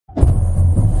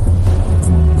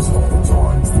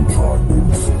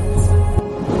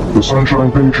The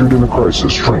Sunshine Patriot in a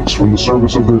crisis shrinks from the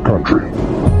service of their country.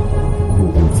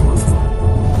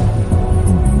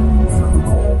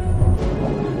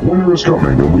 Winter is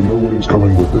coming, and we know what is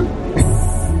coming with it.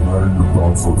 No matter your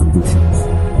thoughts or convictions,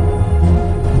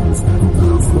 just be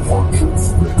prepared for the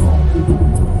hardships that come with the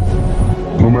winter.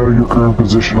 No matter your current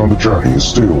position on the journey,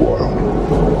 stay a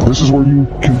while. This is where you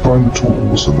can find the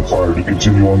tools and the fire to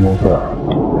continue on your path.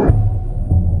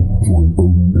 Join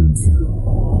Odin and Tyr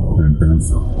and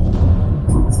answer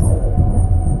Winter's Call.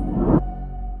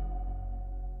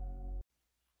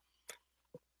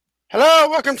 Hello,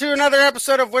 welcome to another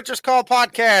episode of Winter's Call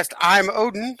Podcast. I'm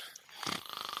Odin.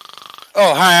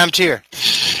 Oh, hi, I'm Tyr.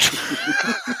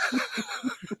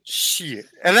 Shit.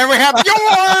 And then we have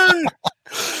Bjorn!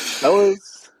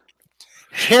 Fellas.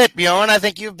 Shit, Bjorn, I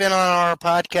think you've been on our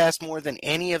podcast more than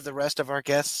any of the rest of our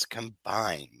guests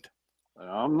combined.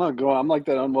 I'm not going. I'm like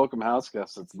that unwelcome house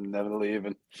guest that's never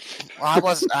leaving. Well, I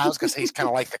was gonna say he's kind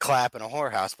of like the clap in a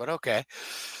whorehouse, but okay.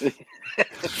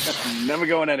 Never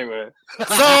going anywhere.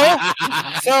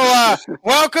 So,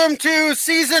 welcome to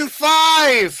season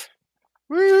 5.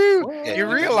 Woo! Yeah,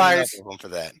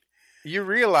 You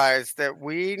realize that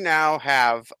we now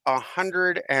have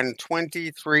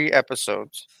 123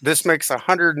 episodes. This makes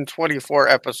 124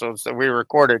 episodes that we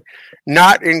recorded,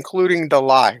 not including the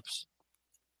lives.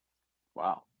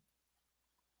 Wow.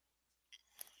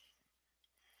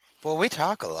 Well, we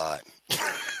talk a lot.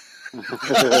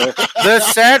 The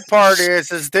sad part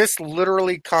is this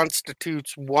literally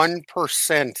constitutes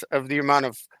 1% of the amount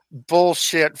of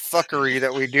bullshit fuckery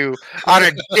that we do on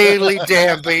a daily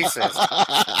damn basis.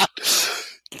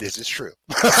 This is true.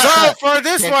 So for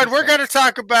this one, we're going to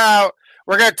talk about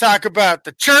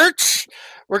the church.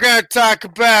 We're going to talk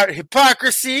about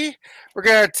hypocrisy. We're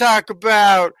going to talk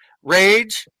about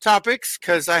rage topics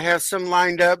because I have some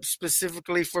lined up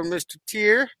specifically for Mr.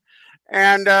 Tyr.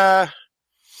 And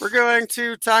we're going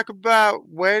to talk about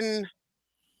when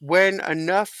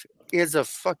enough is a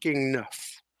fucking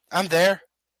enough. I'm there.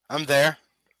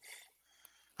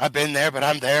 I've been there, but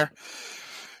I'm there.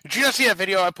 Did you not see that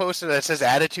video I posted that says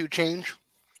attitude change?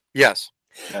 Yes.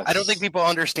 I don't think people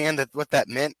understand what that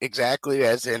meant exactly,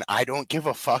 as in I don't give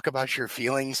a fuck about your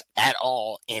feelings at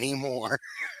all anymore.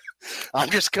 I'm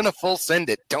just going to full send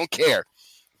it. Don't care.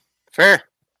 Fair.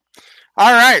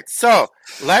 All right. So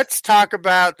let's talk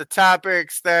about the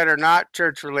topics that are not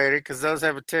church related because those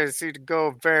have a tendency to go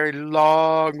a very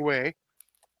long way.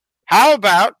 How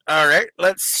about, all right,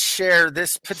 let's share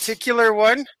this particular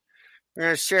one. We're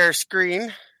going to share a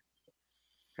screen.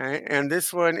 All right, and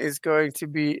this one is going to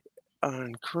be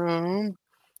on Chrome.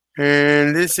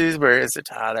 And this is, where is it?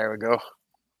 Ah, there we go.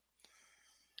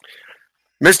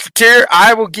 Mr. Tyr,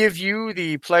 I will give you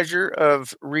the pleasure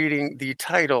of reading the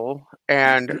title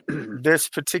and this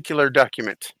particular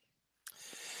document.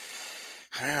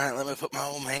 All right, let me put my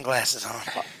old man glasses on.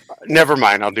 Never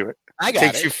mind, I'll do it. I got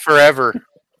Takes it. you forever.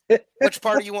 Which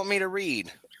part do you want me to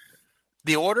read?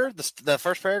 The order? The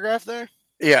first paragraph there?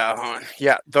 Yeah, hold on.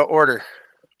 Yeah, the order.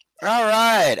 All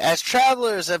right. As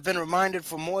travelers have been reminded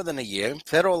for more than a year,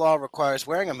 federal law requires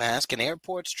wearing a mask in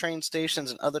airports, train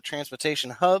stations, and other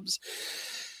transportation hubs,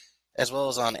 as well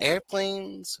as on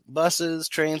airplanes, buses,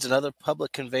 trains, and other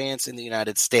public conveyance in the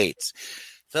United States.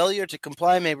 Failure to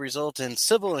comply may result in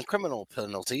civil and criminal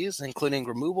penalties, including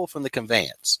removal from the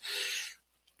conveyance.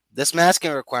 This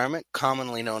masking requirement,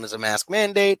 commonly known as a mask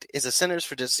mandate, is a Centers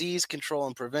for Disease Control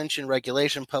and Prevention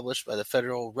regulation published by the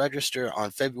Federal Register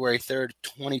on February 3rd,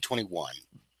 2021.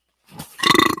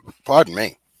 Pardon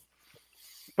me.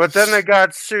 But then they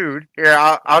got sued. Here,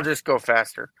 I'll just go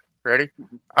faster. Ready?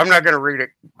 I'm not going to read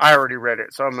it. I already read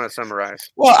it, so I'm going to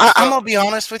summarize. Well, I'm going to be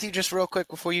honest with you just real quick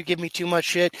before you give me too much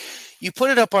shit. You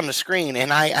put it up on the screen,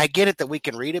 and I get it that we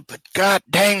can read it, but god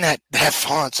dang, that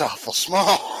font's awful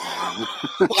small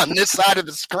on this side of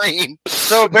the screen.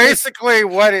 So basically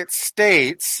what it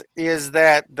states is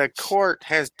that the court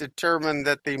has determined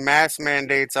that the mask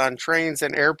mandates on trains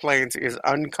and airplanes is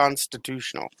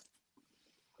unconstitutional.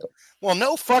 Well,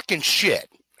 no fucking shit.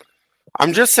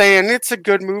 I'm just saying it's a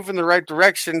good move in the right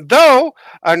direction, though,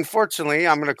 unfortunately,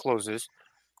 I'm going to close this.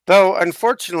 Though,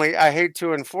 unfortunately, I hate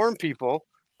to inform people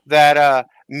that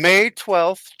May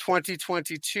 12th,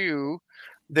 2022,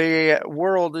 the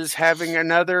world is having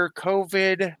another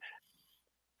COVID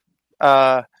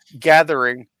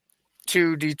gathering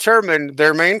to determine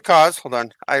their main cause. Hold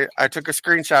on. I took a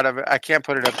screenshot of it. I can't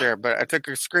put it up there, but I took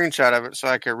a screenshot of it so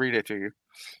I can read it to you.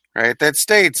 Right? That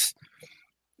states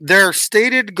their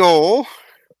stated goal.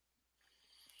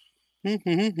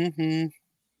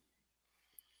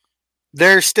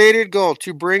 Their stated goal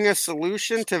to bring a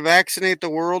solution to vaccinate the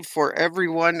world for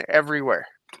everyone everywhere.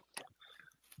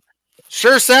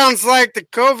 Sure sounds like the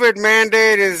COVID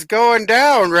mandate is going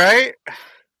down, right?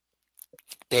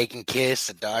 They can kiss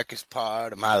the darkest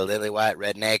part of my lily white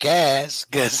redneck ass,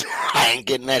 because I ain't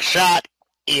getting that shot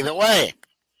either way.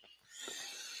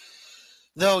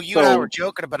 Though you and I were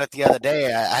joking about it the other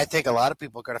day, I think a lot of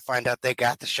people are going to find out they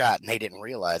got the shot and they didn't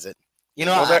realize it. You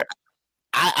know, Well,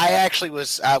 I actually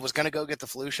was going to go get the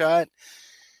flu shot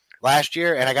last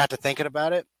year, and I got to thinking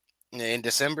about it in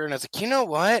December, and I was like, you know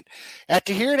what?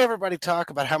 After hearing everybody talk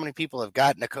about how many people have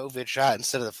gotten a COVID shot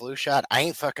instead of the flu shot, I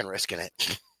ain't fucking risking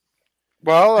it.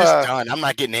 well, It's done. I'm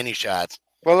not getting any shots.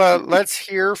 Well, let's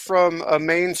hear from a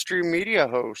mainstream media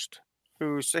host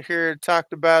who's here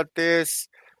talked about this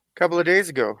a couple of days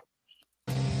ago.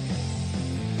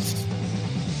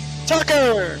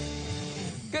 Tucker!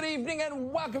 Good evening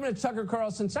and welcome to Tucker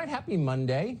Carlson's Night. Happy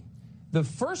Monday. The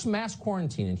first mass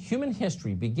quarantine in human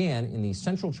history began in the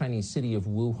central Chinese city of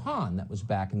Wuhan. That was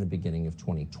back in the beginning of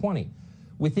 2020.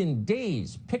 Within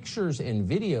days, pictures and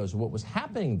videos of what was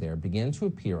happening there began to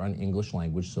appear on English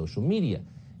language social media.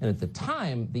 And at the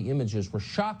time, the images were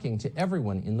shocking to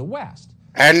everyone in the West.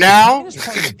 And now, The Communist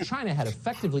Party of China had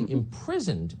effectively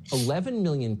imprisoned 11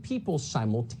 million people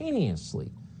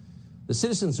simultaneously. The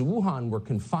citizens of Wuhan were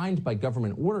confined by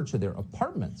government order to their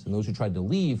apartments, and those who tried to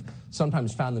leave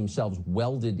sometimes found themselves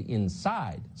welded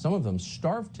inside. Some of them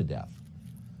starved to death.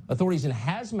 Authorities in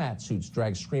hazmat suits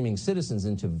dragged screaming citizens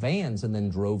into vans and then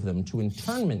drove them to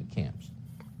internment camps.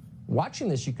 Watching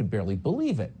this, you could barely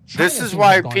believe it. China this is seemed to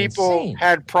why have gone people insane,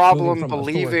 had problem moving from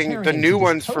believing the authoritarian new to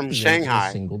ones from dystopian in a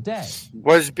Shanghai single day.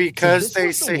 was So because this they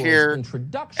was the sit world's here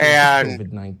introduction and to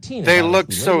COVID-19, they a virus look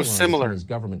we so later learned the similar. Chinese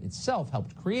government itself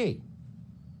helped create.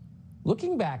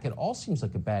 Looking back, it all seems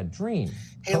like a bad dream.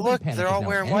 Hey, COVID look, panic they're is all now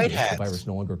wearing ended. white The hats. virus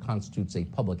no longer constitutes a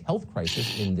public health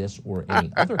crisis in this or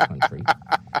any other country.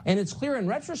 And it's clear in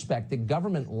retrospect that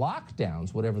government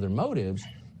lockdowns, whatever their motives,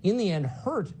 in the end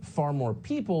hurt far more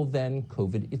people than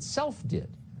COVID itself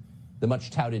did. The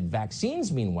much-touted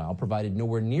vaccines, meanwhile, provided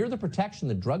nowhere near the protection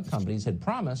the drug companies had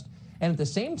promised, and at the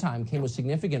same time came with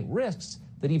significant risks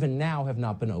that even now have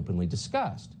not been openly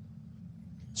discussed.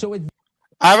 So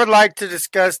I would like to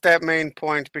discuss that main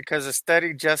point because a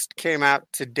study just came out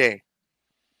today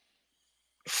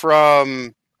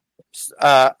from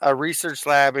a research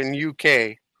lab in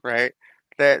UK, right,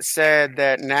 that said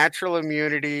that natural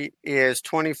immunity is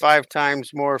 25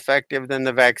 times more effective than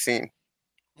the vaccine.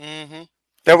 Mm-hmm.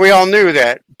 That we all knew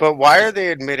that, but why are they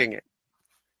admitting it?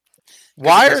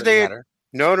 Why are they?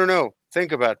 No.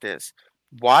 Think about this.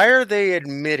 Why are they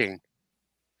admitting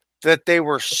that they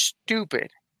were stupid?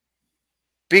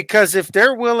 Because if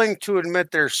they're willing to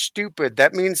admit they're stupid,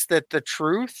 that means that the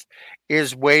truth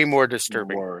is way more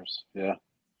disturbing. Worse, yeah.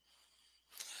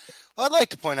 Well, I'd like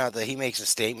to point out that he makes a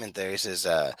statement there. He says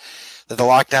that the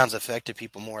lockdowns affected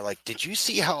people more. Like, did you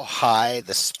see how high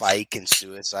the spike in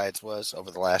suicides was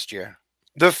over the last year?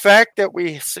 The fact that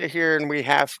we sit here and we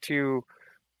have to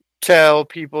tell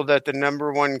people that the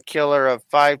number one killer of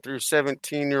 5 through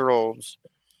 17-year-olds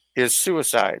is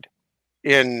suicide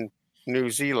in New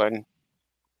Zealand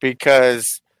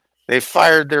because they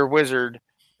fired their wizard.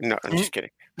 No, I'm just kidding.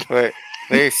 But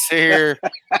they sit here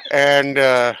and...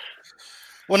 well,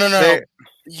 no.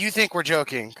 You think we're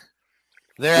joking.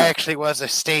 There actually was a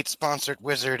state-sponsored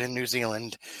wizard in New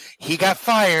Zealand. He got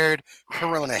fired.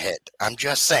 Corona hit. I'm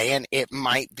just saying it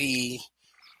might be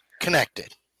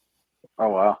connected. Oh,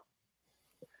 wow.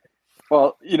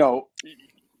 Well, you know,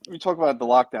 we talk about the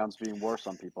lockdowns being worse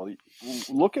on people.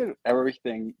 Look at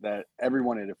everything that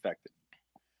everyone it affected,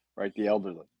 right? The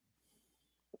elderly,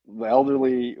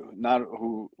 not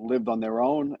who lived on their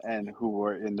own and who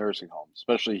were in nursing homes,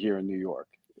 especially here in New York.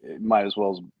 It might as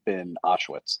well have been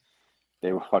Auschwitz.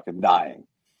 They were fucking dying.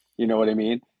 You know what I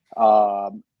mean?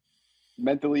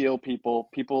 Mentally ill people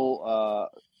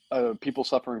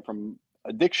suffering from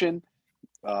addiction,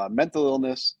 mental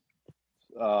illness,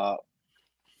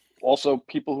 also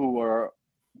people who are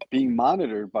being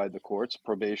monitored by the courts,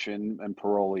 probation and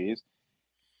parolees.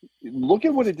 Look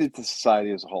at what it did to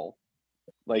society as a whole.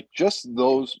 Like just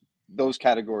those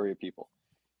category of people.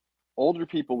 Older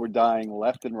people were dying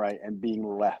left and right and being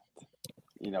left,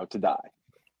 to die.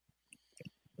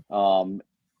 The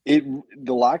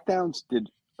lockdowns did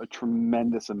a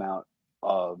tremendous amount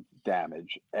of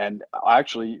damage and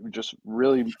actually just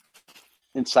really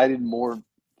incited more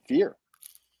fear.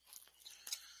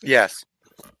 Yes.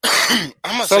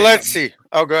 So let's see.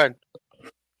 Oh, go ahead.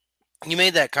 You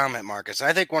made that comment, Marcus.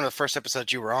 I think one of the first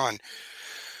episodes you were on,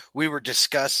 we were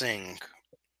discussing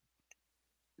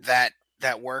that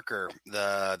worker,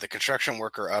 the construction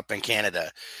worker up in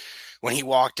Canada, when he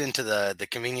walked into the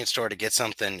convenience store to get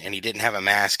something and he didn't have a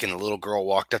mask, and the little girl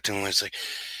walked up to him and was like,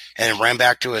 and ran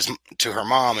back to her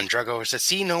mom, and Drago said,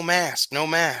 "See, no mask, no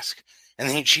mask." And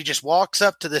then she just walks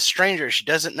up to this stranger she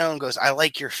doesn't know and goes, "I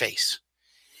like your face."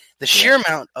 The sheer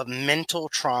amount of mental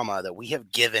trauma that we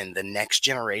have given the next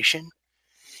generation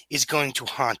is going to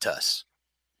haunt us.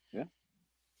 Yeah.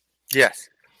 Yes.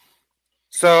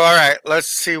 So, all right, let's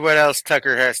see what else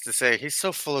Tucker has to say. He's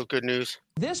so full of good news.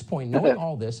 At this point, knowing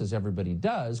all this, as everybody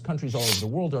does, countries all over the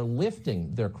world are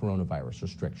lifting their coronavirus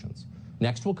restrictions.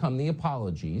 Next will come the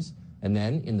apologies, and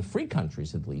then, in the free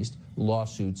countries at least,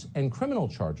 lawsuits and criminal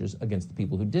charges against the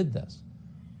people who did this.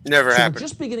 Never So happened. we're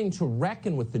just beginning to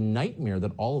reckon with the nightmare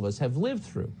that all of us have lived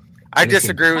through. I And it's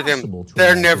disagree with him. impossible to They're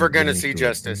imagine never going to living see through it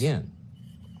justice. again.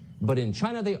 But in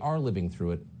China, they are living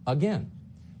through it again.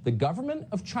 The government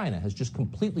of China has just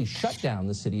completely shut down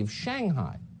the city of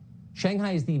Shanghai.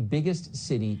 Shanghai is the biggest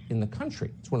city in the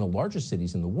country. It's one of the largest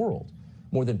cities in the world.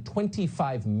 More than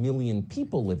 25 million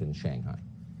people live in Shanghai.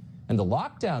 And the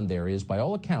lockdown there is, by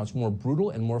all accounts, more brutal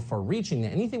and more far-reaching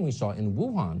than anything we saw in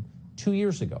Wuhan 2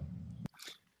 years ago.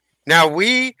 Now,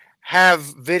 we have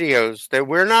videos that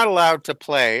we're not allowed to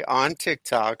play on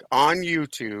TikTok, on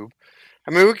YouTube.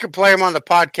 I mean, we could play them on the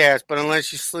podcast, but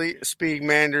unless you speak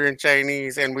Mandarin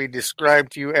Chinese and we describe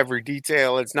to you every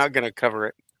detail, it's not going to cover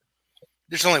it.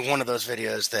 There's only one of those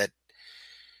videos that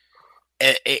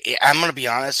I'm going to be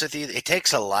honest with you. It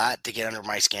takes a lot to get under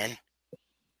my skin.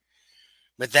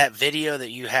 But that video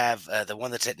that you have, the one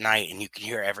that's at night and you can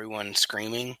hear everyone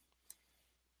screaming.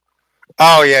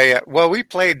 Oh, yeah. Well, we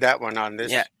played that one on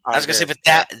this. Yeah, I was going to say, but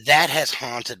that has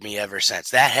haunted me ever since.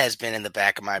 That has been in the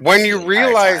back of my brain. When you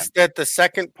realize that the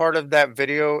second part of that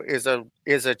video is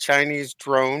a Chinese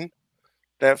drone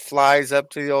that flies up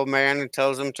to the old man and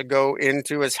tells him to go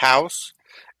into his house,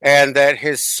 and that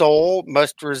his soul he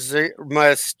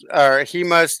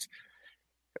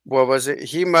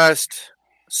must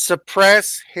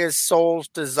suppress his soul's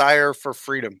desire for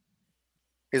freedom,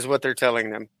 is what they're telling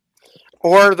them.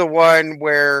 Or the one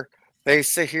where they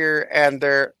sit here and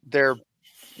they're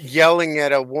yelling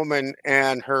at a woman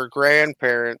and her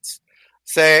grandparents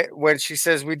say, when she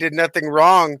says, "We did nothing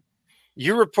wrong.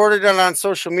 You reported it on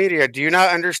social media. Do you not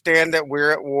understand that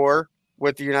we're at war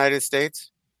with the United States?"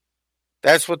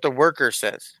 That's what the worker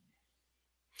says.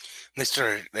 They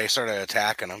started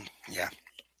attacking them. Yeah.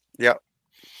 Yep.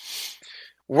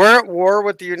 We're at war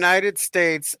with the United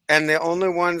States, and the only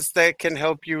ones that can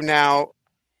help you now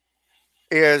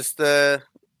is the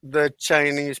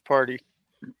Chinese party.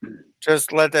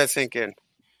 Just let that sink in.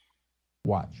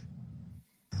 Watch.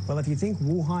 Well, if you think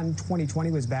Wuhan 2020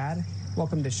 was bad,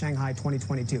 welcome to Shanghai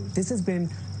 2022. This has been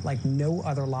like no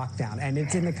other lockdown, and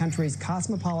it's in the country's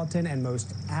cosmopolitan and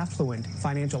most affluent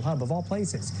financial hub of all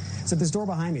places. So this door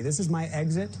behind me, this is my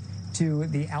exit to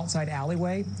the outside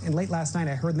alleyway, and late last night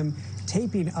I heard them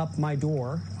taping up my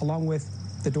door along with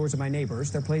the doors of my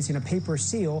neighbors. They're placing a paper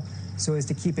seal so as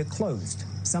to keep it closed.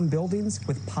 Some buildings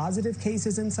with positive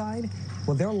cases inside,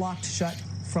 well, they're locked shut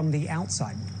from the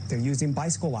outside. They're using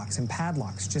bicycle locks and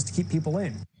padlocks just to keep people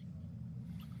in.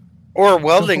 Or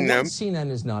welding So them.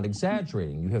 CNN is not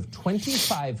exaggerating. You have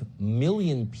 25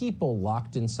 million people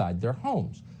locked inside their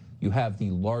homes. You have the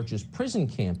largest prison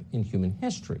camp in human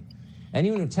history.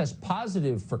 Anyone who tests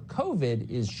positive for COVID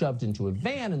is shoved into a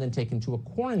van and then taken to a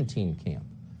quarantine camp.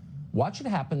 Watch it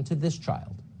happen to this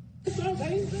child. To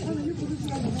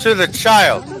the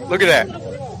child. Look at that.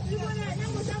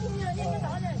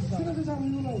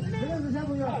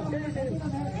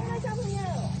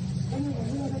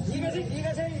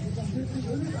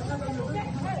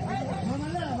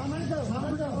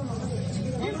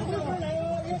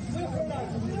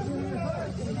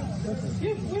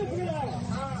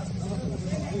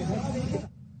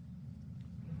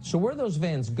 So where are those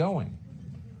vans going?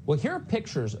 Well, here are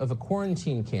pictures of a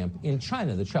quarantine camp in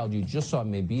China. The child you just saw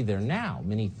may be there now.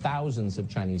 Many thousands of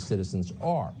Chinese citizens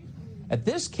are. At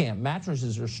this camp,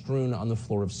 mattresses are strewn on the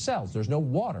floor of cells. There's no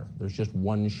water. There's just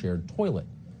one shared toilet.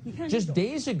 Just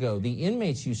days ago, the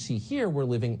inmates you see here were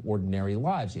living ordinary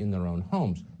lives in their own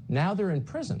homes. Now they're in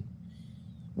prison.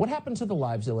 What happened to the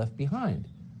lives they left behind?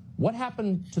 What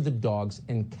happened to the dogs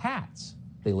and cats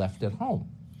they left at home?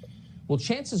 Well,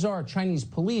 chances are Chinese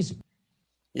police...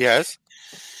 Yes.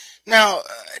 Now,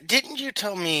 didn't you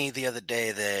tell me the other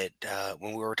day that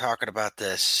when we were talking about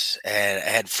this, and I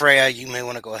had Freya, you may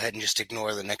want to go ahead and just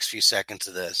ignore the next few seconds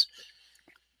of this,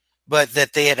 but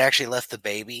that they had actually left the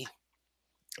baby?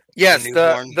 Yes,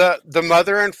 newborn? the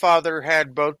mother and father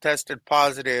had both tested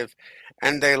positive,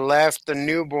 and they left the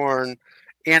newborn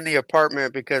in the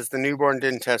apartment because the newborn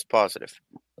didn't test positive.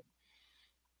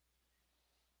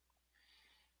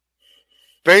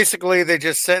 Basically, they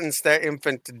just sentenced that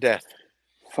infant to death.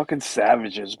 Fucking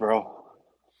savages, bro.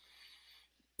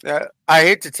 I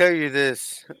hate to tell you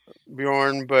this,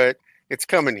 Bjorn, but it's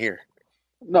coming here.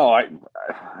 No,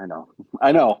 I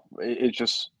know. It's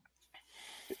just,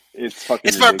 it's fucking.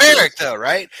 It's ridiculous. barbaric, though,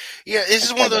 right? Yeah, this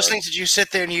is one of those barbaric. things that you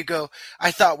sit there and you go,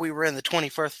 "I thought we were in the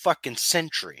 21st fucking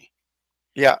century."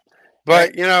 Yeah.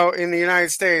 But, you know, in the United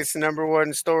States, the number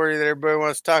one story that everybody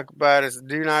wants to talk about is the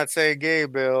Do Not Say Gay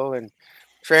bill and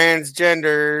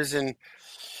transgenders. And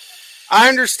I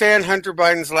understand Hunter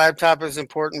Biden's laptop is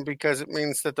important because it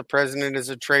means that the president is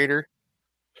a traitor.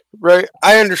 Right?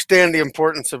 I understand the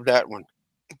importance of that one.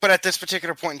 But at this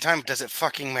particular point in time, does it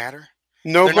fucking matter?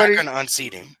 Nobody. They're not going to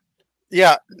unseat him.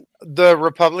 Yeah, the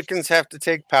Republicans have to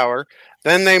take power.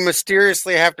 Then they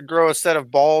mysteriously have to grow a set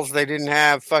of balls they didn't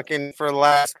have fucking for the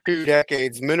last 2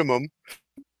 decades minimum.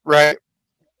 Right?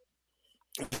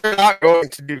 They're not going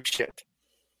to do shit.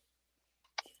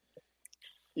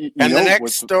 And the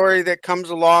next story that comes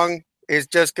along is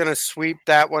just going to sweep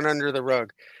that one under the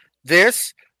rug. There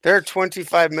are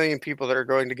 25 million people that are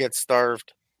going to get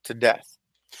starved to death.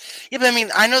 Yeah, but I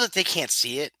mean, I know that they can't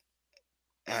see it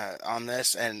on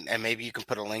this, and maybe you can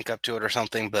put a link up to it or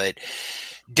something, but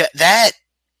that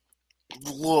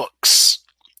looks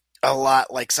a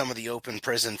lot like some of the open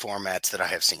prison formats that I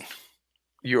have seen.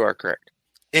 You are correct.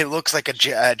 It looks like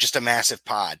just a massive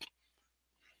pod.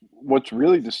 What's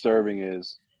really disturbing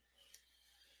is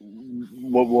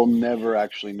what we'll never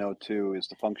actually know, too, is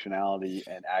the functionality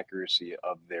and accuracy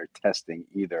of their testing,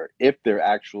 either if they're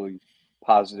actually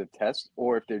positive tests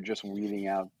or if they're just weeding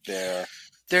out their...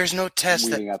 There's no test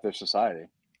weeding out their society.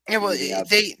 Yeah, well,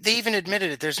 they even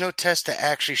admitted it. There's no test that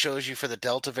actually shows you for the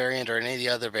Delta variant or any of the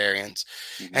other variants.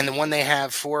 Mm-hmm. And the one they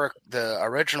have for the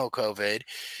original COVID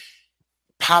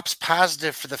pops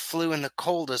positive for the flu and the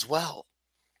cold as well.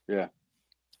 Yeah.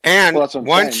 And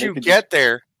once you get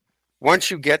there,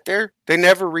 they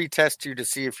never retest you to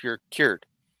see if you're cured.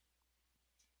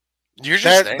 You're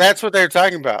just there. That's what they're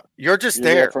talking about. You're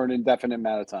there for an indefinite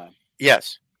amount of time.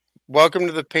 Yes. Welcome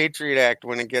to the Patriot Act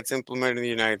when it gets implemented in the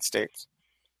United States.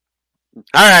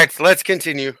 All right, let's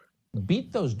continue.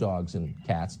 Beat those dogs and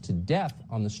cats to death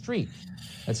on the street.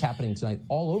 That's happening tonight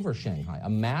all over Shanghai, a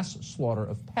mass slaughter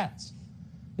of pets.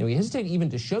 Now, we hesitate even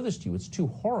to show this to you. It's too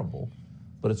horrible,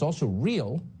 but it's also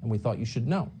real, and we thought you should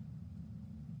know.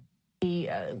 The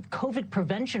COVID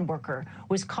prevention worker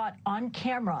was caught on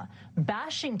camera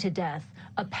bashing to death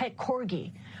a pet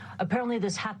corgi. Apparently,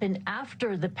 this happened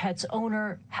after the pet's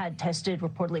owner had tested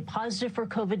reportedly positive for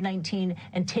COVID-19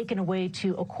 and taken away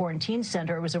to a quarantine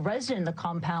center. It was a resident in the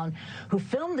compound who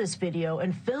filmed this video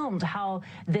and filmed how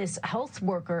this health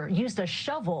worker used a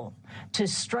shovel to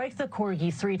strike the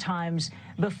corgi 3 times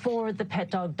before the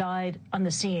pet dog died on the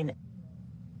scene.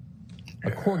 A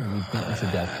corgi beaten to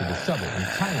death with a shovel. In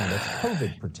China, that's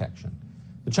COVID protection.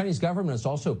 The Chinese government has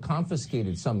also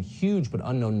confiscated some huge but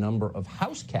unknown number of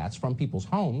house cats from people's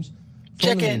homes,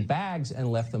 thrown them in bags,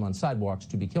 and left them on sidewalks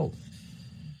to be killed.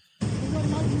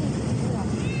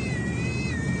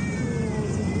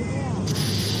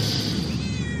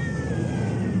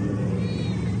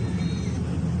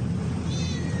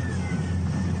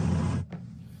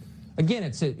 Again,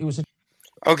 it was a...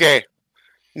 Okay.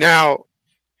 Now,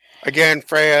 again,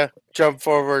 Freya, jump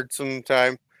forward some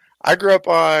time. I grew up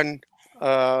on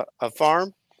a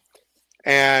farm,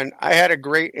 and I had a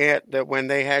great aunt that when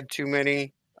they had too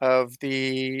many of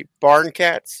the barn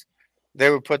cats, they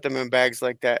would put them in bags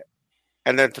like that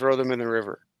and then throw them in the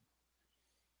river.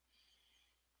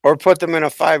 Or put them in a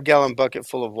 5-gallon bucket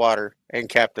full of water and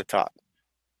cap the top.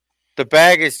 The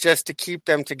bag is just to keep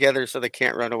them together so they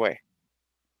can't run away.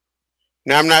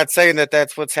 Now, I'm not saying that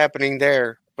that's what's happening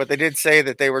there, but they did say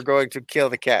that they were going to kill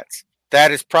the cats.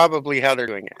 That is probably how they're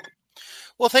doing it.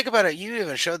 Well, think about it. You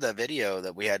even showed that video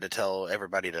that we had to tell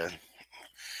everybody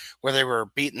where they were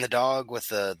beating the dog with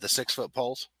the 6-foot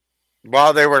poles.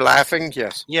 While they were laughing,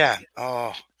 yes. Yeah.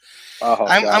 Oh.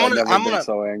 I've never been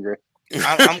so angry.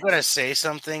 I'm gonna say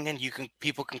something, and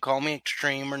people can call me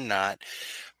extreme or not,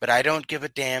 but I don't give a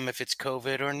damn if it's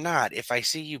COVID or not. If I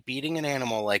see you beating an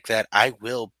animal like that, I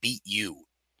will beat you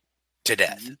to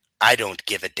death. I don't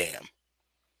give a damn.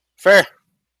 Fair.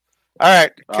 All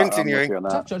right, continuing.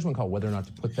 Tough judgment call whether or not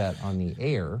to put that on the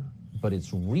air, but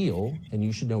it's real, and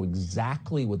you should know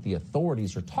exactly what the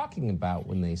authorities are talking about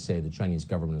when they say the Chinese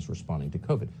government is responding to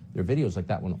COVID. There are videos like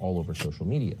that one all over social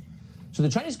media. So the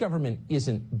Chinese government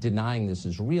isn't denying this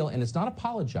is real, and it's not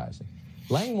apologizing.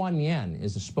 Lang Wanyuan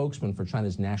is a spokesman for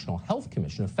China's National Health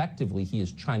Commission. Effectively, he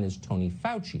is China's Tony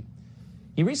Fauci.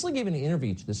 He recently gave an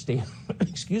interview to the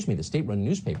state-run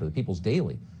newspaper, the People's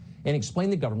Daily, and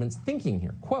explained the government's thinking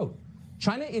here. Quote,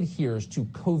 China adheres to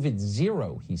COVID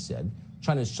zero, he said.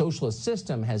 China's socialist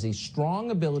system has a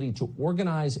strong ability to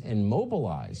organize and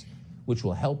mobilize, which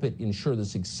will help it ensure the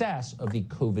success of the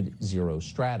COVID zero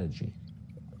strategy.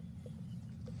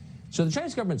 So the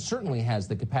Chinese government certainly has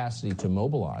the capacity to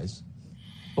mobilize,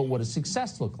 but what does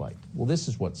success look like? Well, this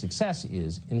is what success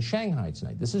is in Shanghai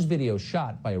tonight. This is video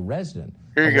shot by a resident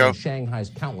of one of Shanghai's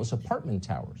countless apartment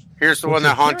towers. Here's the one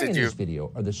that haunted you. In this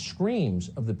video are the screams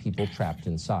of the people trapped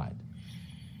inside.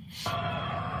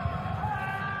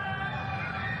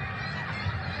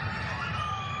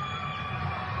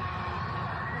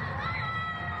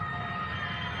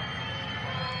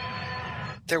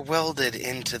 They're welded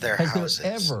into their houses.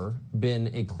 Has there ever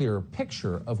been a clearer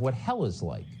picture of what hell is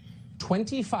like?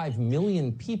 25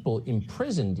 million people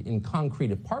imprisoned in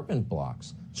concrete apartment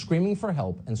blocks, screaming for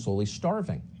help and slowly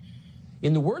starving.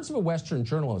 In the words of a Western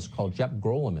journalist called Jeff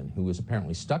Groleman, who is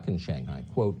apparently stuck in Shanghai,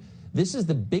 quote, "This is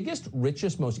the biggest,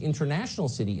 richest, most international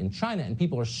city in China, and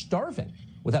people are starving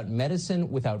without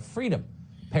medicine, without freedom.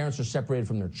 Parents are separated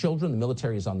from their children, the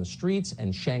military is on the streets,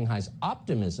 and Shanghai's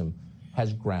optimism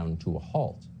has ground to a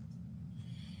halt."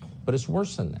 But it's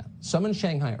worse than that. Some in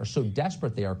Shanghai are so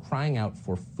desperate they are crying out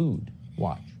for food.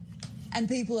 Watch. And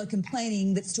people are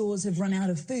complaining that stores have run out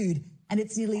of food and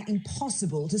it's nearly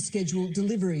impossible to schedule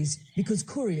deliveries because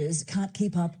couriers can't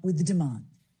keep up with the demand.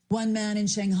 One man in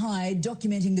Shanghai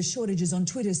documenting the shortages on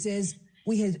Twitter says,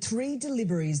 "We had 3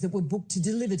 deliveries that were booked to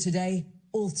deliver today.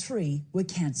 All 3 were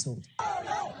cancelled."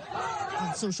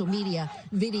 On social media,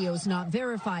 videos not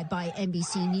verified by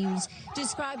NBC News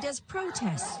described as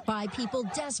protests by people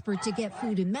desperate to get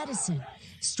food and medicine.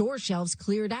 Store shelves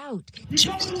cleared out.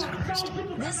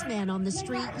 This man on the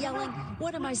street yelling,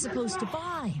 "What am I supposed to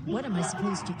buy? What am I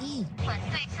supposed to eat?"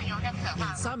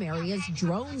 In some areas,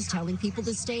 drones telling people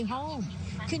to stay home.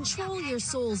 Control your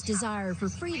soul's desire for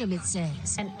freedom, it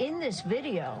says. And in this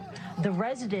video, the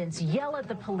residents yell at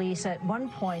the police at one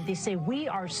point. They say, "We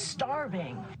are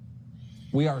starving."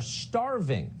 "We are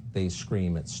starving," they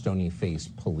scream at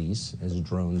stony-faced police as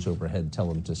drones overhead tell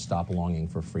them to stop longing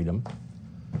for freedom.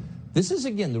 This is,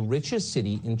 again, the richest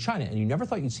city in China, and you never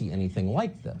thought you'd see anything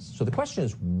like this. So the question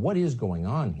is, what is going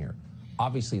on here?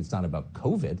 Obviously, it's not about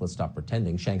COVID. Let's stop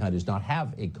pretending. Shanghai does not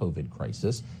have a COVID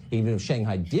crisis. Even if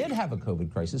Shanghai did have a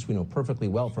COVID crisis, we know perfectly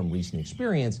well from recent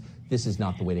experience, this is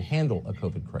not the way to handle a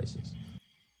COVID crisis.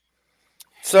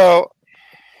 So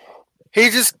he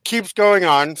just keeps going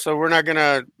on, so we're not going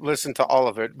to listen to all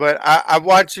of it. But I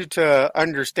want you to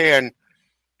understand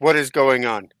what is going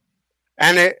on.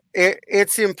 And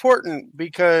it's important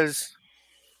because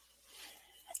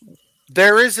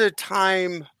there is a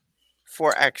time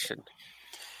for action.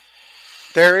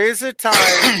 There is a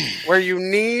time where you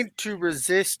need to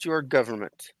resist your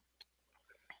government.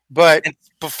 But and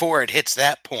before it hits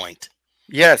that point.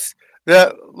 Yes.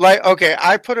 Okay,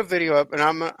 I put a video up, and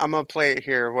I'm gonna play it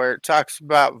here where it talks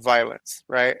about violence,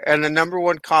 right? And the number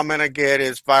one comment I get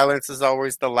is violence is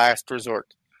always the last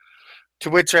resort. To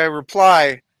which I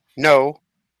reply, no.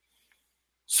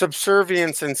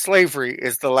 Subservience and slavery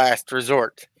is the last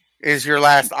resort, is your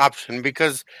last option,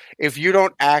 because if you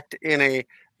don't act in a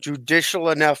judicial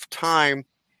enough time,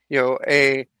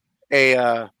 if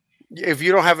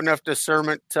you don't have enough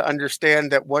discernment to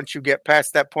understand that once you get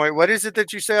past that point, what is it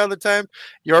that you say all the time?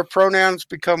 Your pronouns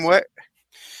become what?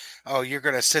 Oh, you're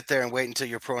going to sit there and wait until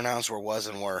your pronouns were, was,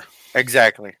 and were.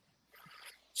 Exactly.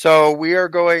 So we are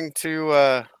going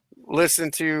to listen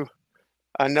to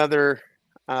another,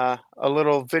 a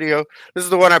little video. This is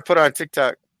the one I put on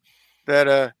TikTok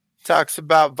that talks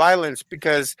about violence,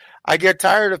 because I get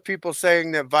tired of people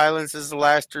saying that violence is the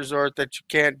last resort, that you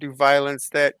can't do violence,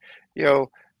 that,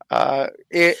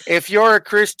 if you're a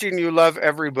Christian, you love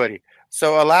everybody.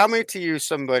 So allow me to use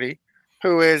somebody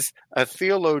who is a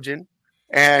theologian,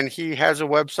 and he has a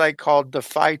website called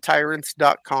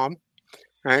defytyrants.com.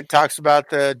 Right? Talks about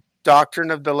the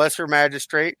doctrine of the lesser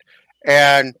magistrate,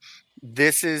 and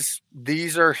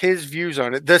these are his views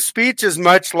on it. The speech is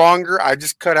much longer. I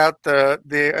just cut out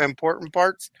the important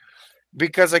parts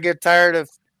because I get tired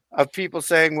of people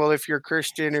saying, well, if you're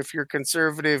Christian, if you're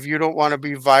conservative, you don't want to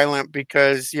be violent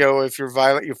because, if you're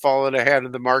violent, you fall in the hand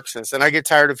of the Marxists. And I get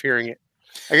tired of hearing it.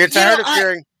 I get tired of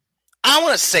hearing. I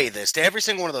want to say this to every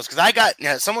single one of those,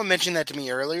 because someone mentioned that to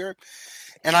me earlier.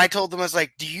 And I told them, I was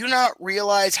like, do you not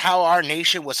realize how our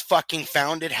nation was fucking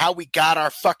founded? How we got our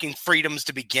fucking freedoms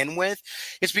to begin with?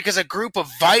 It's because a group of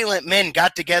violent men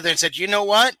got together and said, you know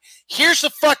what? Here's the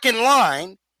fucking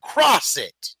line. Cross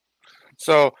it.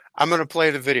 So I'm going to play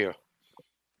the video.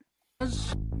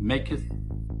 Maketh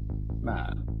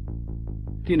mad.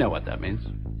 Do you know what that means?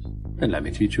 Then let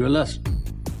me teach you a lesson.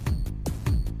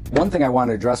 One thing I want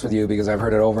to address with you, because I've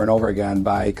heard it over and over again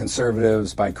by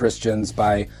conservatives, by Christians,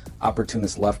 by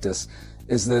opportunist leftists,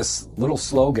 is this little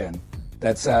slogan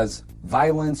that says,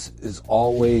 violence is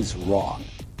always wrong.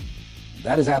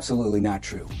 That is absolutely not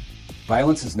true.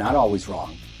 Violence is not always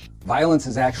wrong. Violence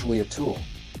is actually a tool.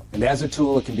 And as a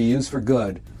tool, it can be used for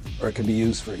good or it can be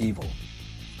used for evil.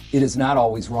 It is not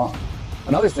always wrong.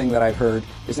 Another thing that I've heard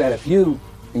is that if you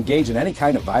engage in any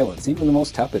kind of violence, even the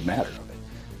most tepid matter of it,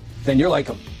 then you're like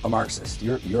a Marxist.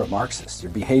 You're a Marxist.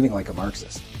 You're behaving like a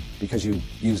Marxist because you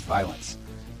used violence.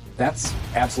 That's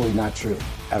absolutely not true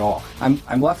at all.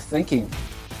 I'm left thinking,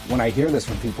 when I hear this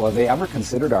from people, have they ever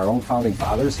considered our own founding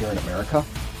fathers here in America?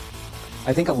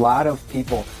 I think a lot of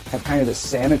people have kind of this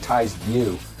sanitized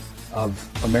view of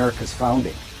America's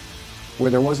founding, where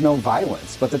there was no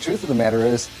violence. But the truth of the matter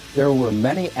is, there were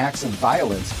many acts of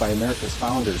violence by America's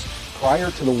founders prior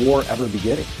to the war ever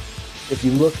beginning. If you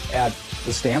look at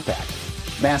the Stamp Act,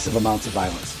 massive amounts of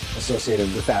violence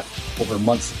associated with that over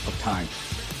months of time.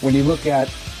 When you look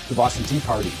at the Boston Tea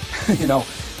Party, and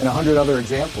 100 other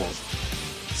examples.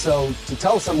 So to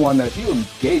tell someone that if you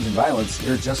engage in violence,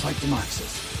 you're just like the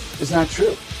Marxists, is not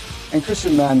true. And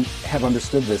Christian men have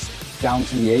understood this down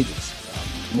through the ages.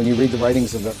 When you read the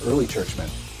writings of the early churchmen,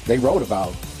 they wrote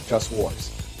about just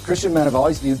wars. Christian men have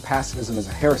always viewed pacifism as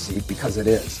a heresy because it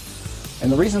is.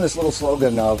 And the reason this little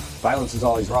slogan of violence is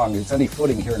always wrong gets any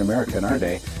footing here in America in our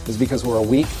day is because we're a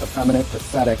weak, effeminate,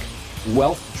 pathetic,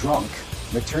 wealth-drunk,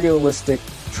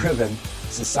 materialistic-driven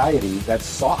society that's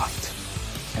soft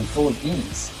and full of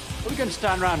ease. Are we going to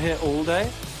stand around here all day?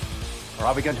 Or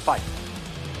are we going to fight?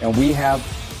 And we have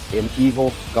an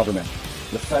evil government.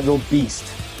 The federal beast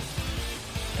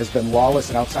has been lawless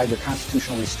and outside their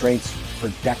constitutional restraints for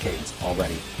decades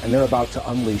already. And they're about to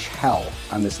unleash hell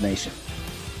on this nation.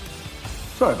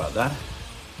 Sorry about that.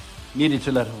 Needed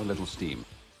to let off a little steam.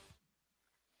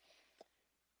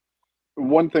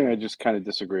 One thing I just kind of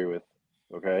disagree with,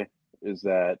 okay, is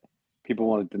that people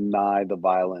want to deny the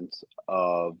violence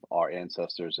of our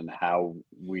ancestors and how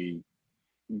we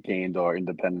gained our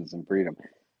independence and freedom.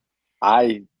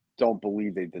 I don't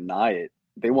believe they deny it.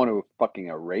 They want to fucking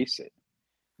erase it.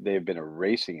 They've been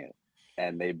erasing it,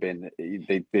 and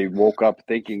they woke up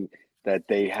thinking that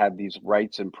they had these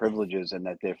rights and privileges and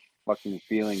that their fucking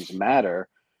feelings matter,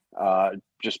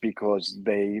 just because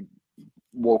they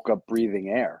woke up breathing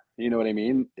air. You know what I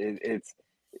mean?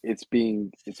 It's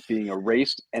being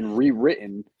erased and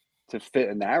rewritten to fit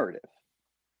a narrative.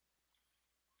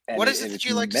 And what is it that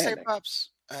you like to say, Pops?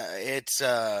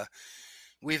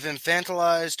 We've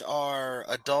infantilized our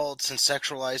adults and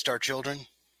sexualized our children.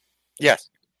 Yes.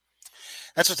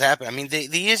 That's what's happened. I mean, the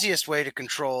easiest way to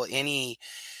control any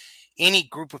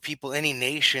group of people, any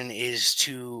nation, is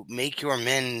to make your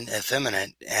men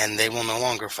effeminate, and they will no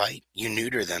longer fight. You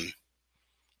neuter them.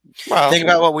 Well, think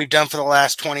about what we've done for the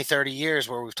last 20, 30 years,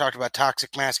 where we've talked about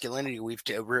toxic masculinity. We've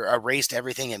erased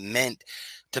everything it meant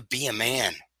to be a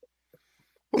man.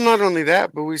 Well, not only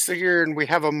that, but we sit here and we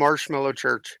have a marshmallow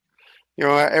church.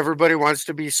 Everybody wants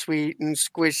to be sweet and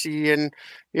squishy, and,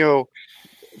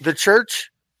 the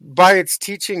church, by its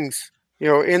teachings,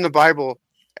 in the Bible,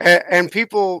 and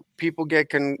people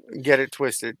get it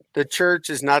twisted. The church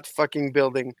is not the fucking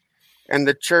building, and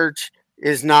the church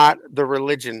is not the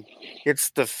religion. It's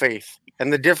the faith.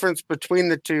 And the difference between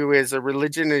the two is a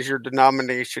religion is your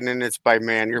denomination and it's by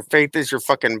man. Your faith is your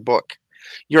fucking book,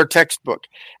 your textbook.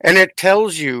 And it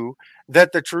tells you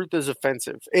that the truth is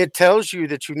offensive. It tells you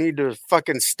that you need to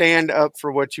fucking stand up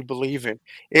for what you believe in.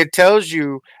 It tells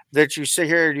you that you sit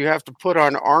here and you have to put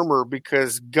on armor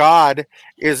because God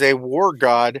is a war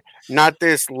god, not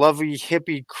this lovey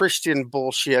hippie Christian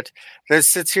bullshit that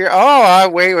sits here. Oh,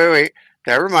 wait.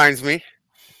 That reminds me.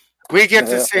 We get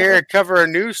to sit here and cover a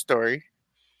news story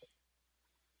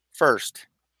first.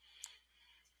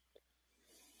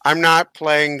 I'm not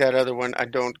playing that other one. I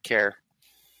don't care.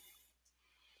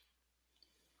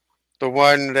 The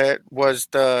one that was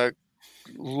the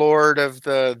Lord of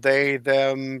the they,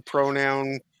 them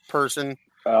pronoun person.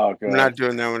 Oh, God. I'm not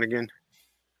doing that one again.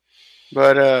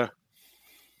 But,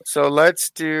 so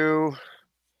let's do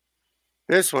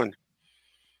this one.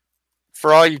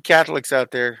 For all you Catholics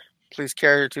out there, please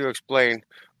care to explain.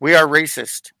 We are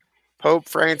racist. Pope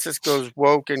Francis goes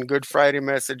woke in Good Friday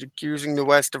message, accusing the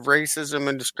West of racism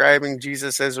and describing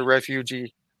Jesus as a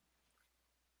refugee.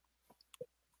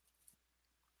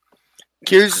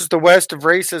 Accuses the West of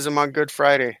racism on Good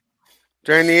Friday.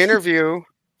 During the interview,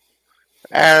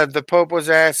 the Pope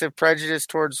was asked if prejudice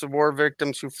towards the war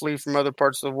victims who flee from other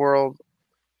parts of the world,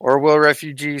 or will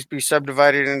refugees be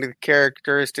subdivided into the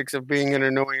characteristics of being an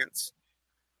annoyance.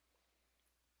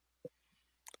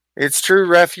 It's true.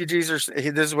 Refugees are.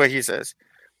 This is what he says.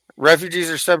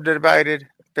 Refugees are subdivided.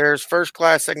 There's first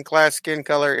class, second class skin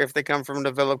color if they come from a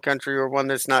developed country or one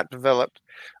that's not developed.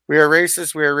 We are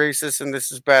racist, and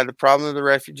this is bad. The problem of the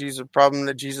refugees is a problem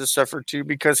that Jesus suffered too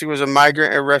because he was a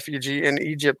migrant and refugee in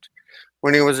Egypt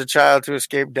when he was a child to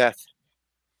escape death.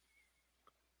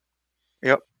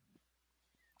 Yep.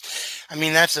 I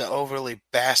mean, that's an overly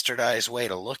bastardized way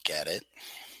to look at it.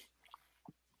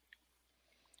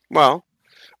 Well,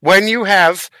 when you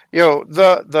have,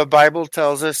 the Bible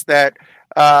tells us that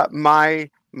my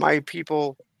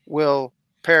people will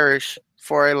perish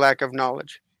for a lack of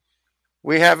knowledge.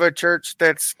 We have a church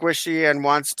that's squishy and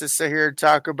wants to sit here and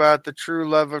talk about the true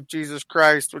love of Jesus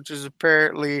Christ, which is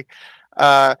apparently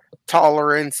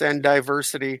tolerance and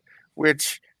diversity,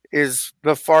 which is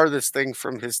the farthest thing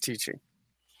from his teaching.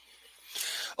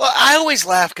 Well, I always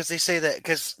laugh because they say that,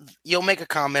 because you'll make a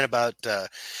comment about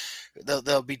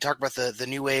they'll be talking about the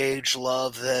new age,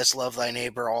 love this, love thy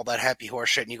neighbor, all that happy horse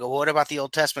shit, and you go, well, what about the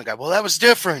Old Testament guy? Well, that was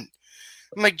different.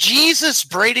 I'm like, Jesus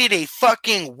braided a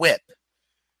fucking whip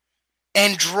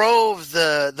and drove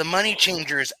the money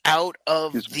changers out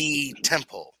of the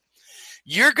temple.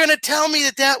 You're going to tell me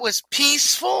that was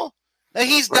peaceful? That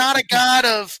he's not a God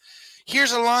of,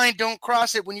 here's a line, don't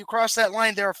cross it. When you cross that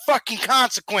line, there are fucking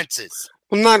consequences.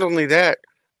 Well, not only that,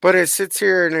 but it sits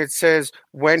here and it says,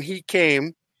 when he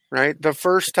came, right, the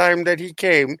first time that he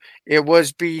came, it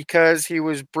was because he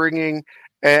was bringing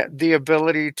the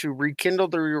ability to rekindle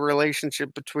the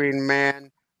relationship between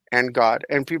man and God.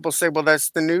 And people say, well,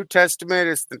 that's the New Testament,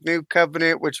 it's the New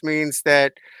Covenant, which means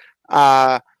that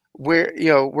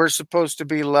we're supposed to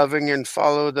be loving and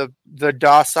follow the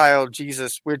docile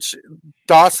Jesus, which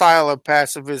docile or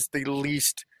passive is the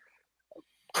least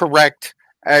correct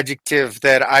adjective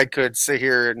that I could sit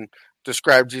here and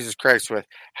describe Jesus Christ with.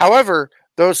 However,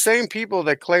 those same people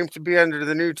that claim to be under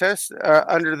the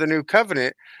New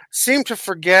Covenant seem to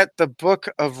forget the book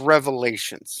of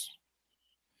Revelations.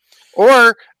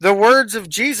 Or the words of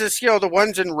Jesus, the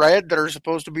ones in red that are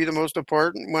supposed to be the most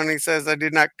important, when he says, I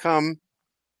did not come,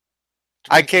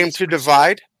 I came to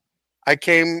divide. I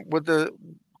came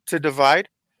to divide,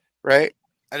 right?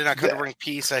 I did not come to bring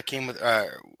peace. I came with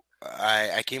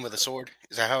I came with a sword.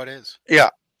 Is that how it is? Yeah.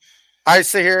 I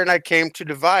sit here and I came to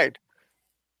divide.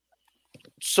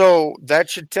 So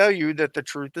that should tell you that the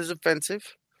truth is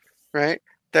offensive, right?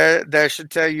 That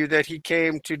should tell you that he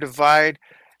came to divide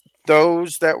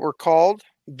those that were called,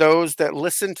 those that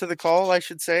listened to the call, I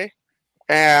should say,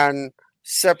 and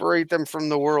separate them from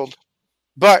the world.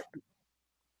 But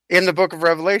in the book of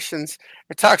Revelations,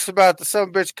 it talks about the son of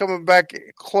a bitch coming back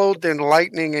clothed in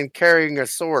lightning and carrying a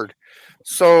sword.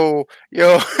 So,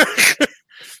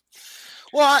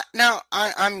 Well, now,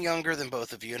 I'm younger than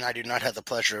both of you, and I do not have the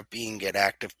pleasure of being an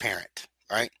active parent,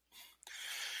 right?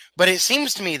 But it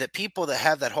seems to me that people that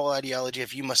have that whole ideology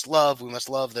of we must love,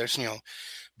 there's,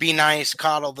 be nice,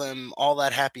 coddle them, all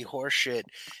that happy horse shit,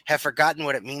 have forgotten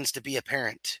what it means to be a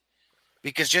parent.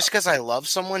 Because just because I love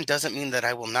someone doesn't mean that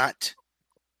I will not,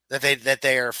 that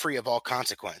they are free of all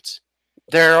consequence.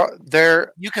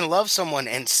 You can love someone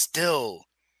and still...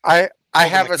 I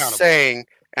have a saying,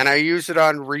 and I use it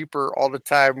on Reaper all the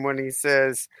time when he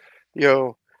says,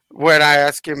 when I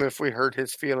ask him if we hurt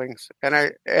his feelings,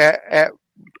 and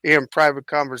in private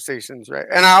conversations, right?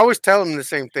 And I always tell him the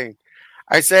same thing.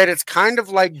 I said, it's kind of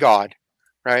like God,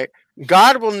 right?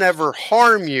 God will never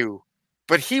harm you,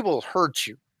 but he will hurt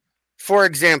you. For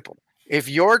example, if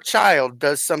your child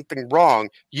does something wrong,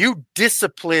 you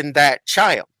discipline that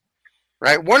child.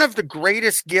 Right? One of the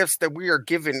greatest gifts that we are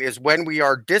given is when we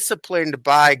are disciplined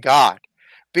by God,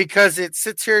 because it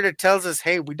sits here and it tells us,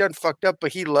 hey, we done fucked up,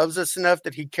 but he loves us enough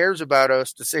that he cares about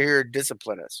us to sit here and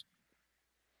discipline us.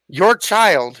 Your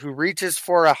child who reaches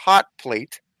for a hot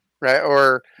plate, right,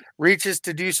 or reaches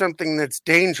to do something that's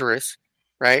dangerous,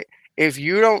 right? If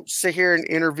you don't sit here and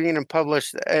intervene and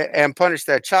punish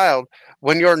that child,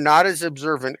 when you're not as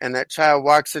observant and that child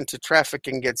walks into traffic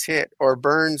and gets hit or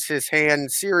burns his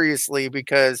hand seriously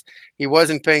because he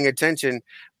wasn't paying attention,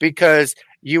 because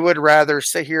you would rather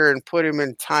sit here and put him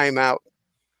in timeout,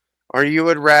 or you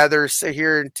would rather sit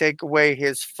here and take away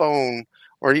his phone,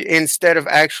 or instead of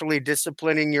actually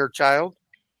disciplining your child,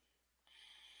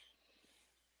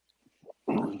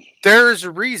 there is a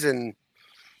reason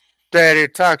that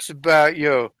it talks about,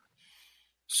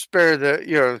 spare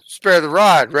the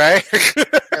rod, right? Spare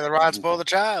the rod, spoil the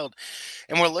child.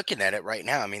 And we're looking at it right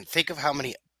now. I mean, think of how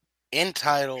many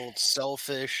entitled,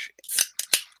 selfish,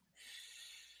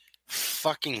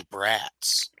 fucking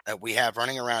brats that we have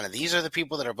running around. And these are the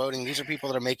people that are voting. These are people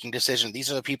that are making decisions. These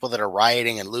are the people that are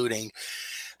rioting and looting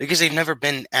because they've never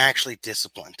been actually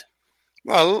disciplined.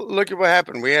 Well, look at what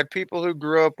happened. We had people who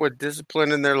grew up with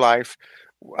discipline in their life.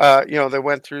 They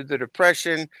went through the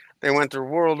Depression, they went through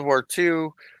World War II,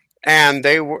 and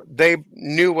they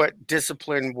knew what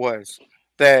discipline was.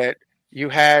 That you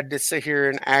had to sit here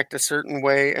and act a certain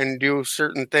way and do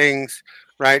certain things,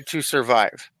 right, to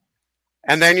survive.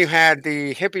 And then you had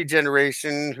the hippie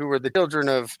generation who were the children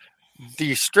of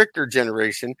the stricter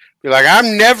generation. Be like,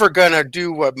 I'm never gonna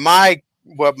do what my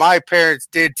parents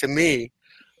did to me.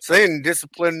 So they didn't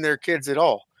discipline their kids at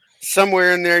all.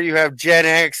 Somewhere in there you have Gen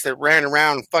X that ran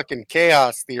around fucking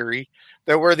chaos theory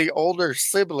that were the older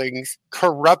siblings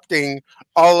corrupting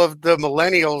all of the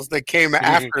millennials that came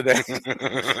after them.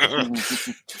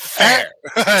 Fair.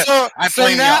 so, I so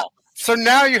blame now y'all. so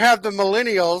now you have the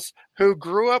millennials who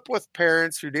grew up with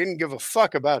parents who didn't give a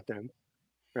fuck about them,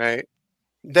 right?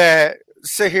 That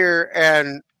sit here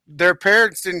and their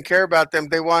parents didn't care about them.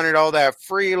 They wanted all that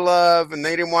free love and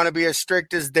they didn't want to be as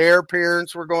strict as their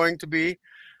parents were going to be,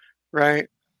 right?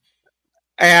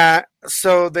 And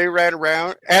so they ran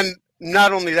around. And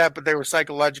not only that, but they were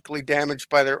psychologically damaged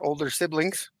by their older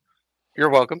siblings. You're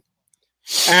welcome.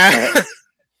 And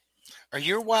Are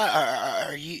you why?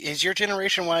 Are you? Is your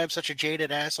generation why I'm such a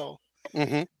jaded asshole?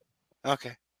 Mhm.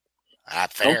 Okay.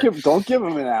 Fair. Don't give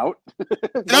him an out.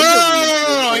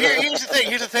 No.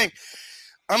 Here's the thing.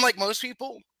 Unlike most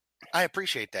people, I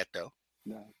appreciate that though.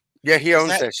 Yeah, he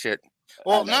owns that shit.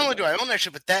 Well, not only do I own that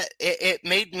shit, but that it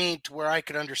made me to where I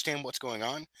could understand what's going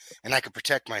on and I could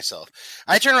protect myself.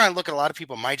 I turn around and look at a lot of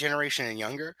people my generation and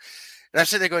younger, and I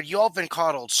said, they go, you all have been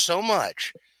coddled so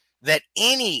much that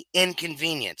any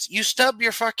inconvenience, you stub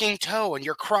your fucking toe and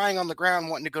you're crying on the ground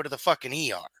wanting to go to the fucking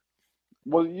ER.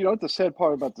 Well, you know what the sad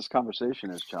part about this conversation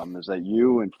is, chum, is that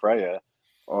you and Freya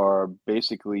are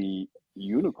basically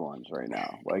unicorns right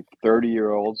now. Like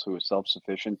 30-year-olds who are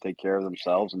self-sufficient, take care of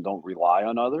themselves, and don't rely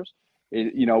on others.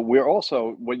 We're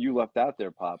also, what you left out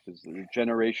there, Pop, is the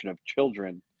generation of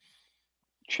children's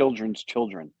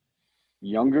children.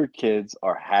 Younger kids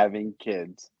are having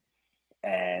kids,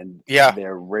 and Yeah.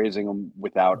 they're raising them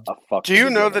without a fuck. Do you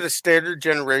know that a standard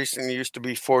generation used to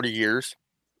be 40 years?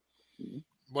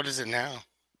 What is it now?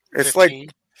 It's 15?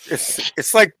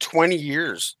 it's like 20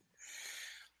 years.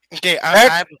 Okay,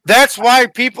 that's why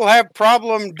people have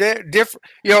problem different.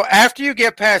 After you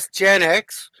get past Gen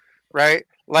X, right?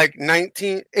 Like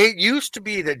it used to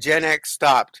be that Gen X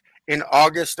stopped in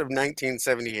August of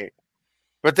 1978,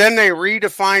 but then they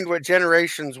redefined what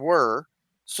generations were.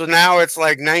 So now it's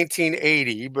like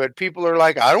 1980, but people are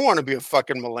like, I don't want to be a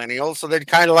fucking millennial. So they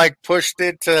kind of like pushed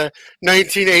it to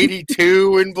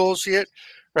 1982 and bullshit,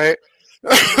 right?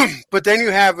 But then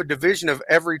you have a division of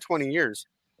every 20 years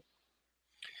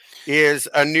is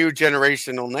a new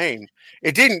generational name.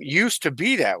 It didn't used to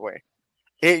be that way.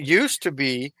 It used to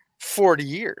be 40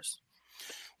 years.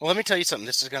 Well, let me tell you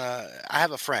something. I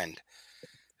have a friend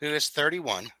who is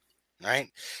 31, right?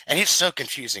 And it's so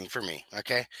confusing for me,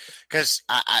 okay? Because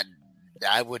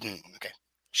I wouldn't, okay.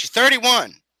 She's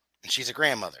 31, and she's a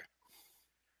grandmother.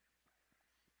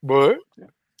 What?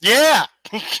 Yeah.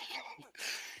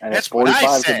 And That's at 45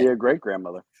 what I to said. be a great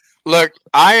grandmother. Look,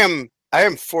 I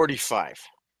am 45,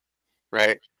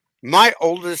 right? My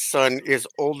oldest son is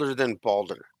older than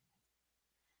Balder.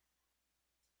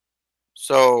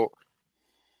 So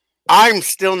I'm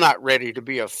still not ready to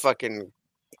be a fucking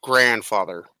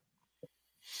grandfather.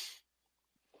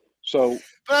 So,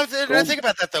 but think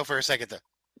about that though for a second though.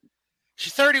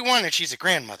 She's 31 and she's a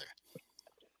grandmother.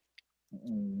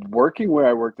 Working where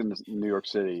I worked in New York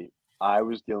City, I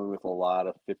was dealing with a lot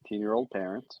of 15-year-old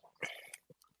parents.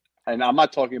 And I'm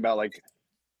not talking about like,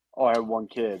 oh, I have one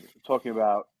kid. I'm talking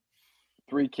about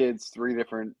 3 kids, 3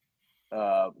 different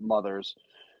mothers.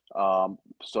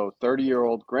 So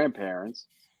 30-year-old grandparents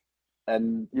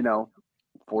and,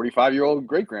 45-year-old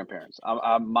great-grandparents.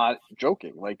 I'm not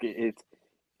joking. Like it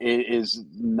is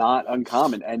not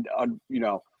uncommon. And,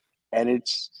 and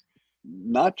it's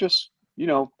not just,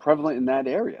 prevalent in that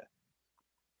area.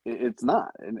 It's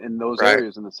not in those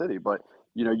areas in the city. But,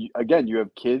 you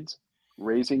have kids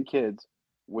raising kids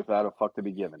without a fuck to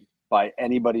be given by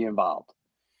anybody involved.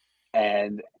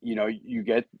 And, you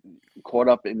get caught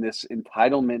up in this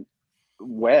entitlement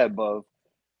web of,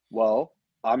 well,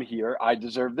 I'm here, I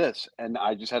deserve this. And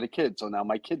I just had a kid, so now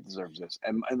my kid deserves this.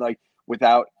 And like,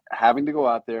 without having to go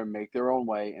out there and make their own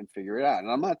way and figure it out.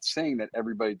 And I'm not saying that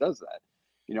everybody does that.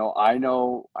 I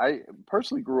know I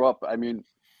personally grew up,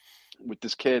 with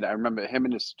this kid. I remember him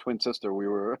and his twin sister, we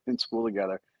were in school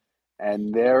together,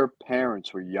 and their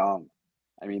parents were young.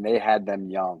 They had them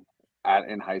young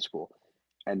in high school.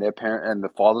 And their parent and the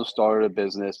father started a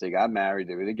business. They got married.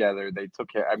 They were together. They took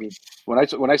care.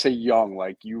 When I say young,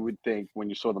 like you would think when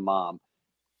you saw the mom,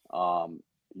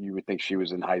 You would think she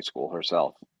was in high school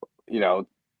herself,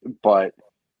 but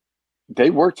they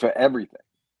worked for everything.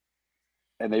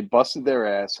 And they busted their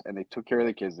ass, and they took care of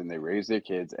the kids, and they raised their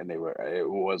kids, and it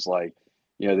was like,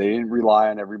 they didn't rely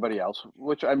on everybody else,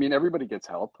 which, I mean, everybody gets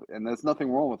help, and there's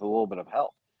nothing wrong with a little bit of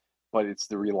help, but it's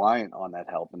the reliant on that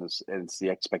help, and it's the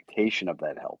expectation of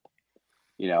that help.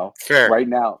 Sure. Right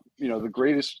now, the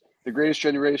greatest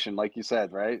generation, like you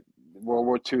said, right? World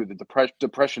War II, the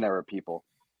Depression era people,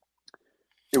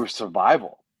 it was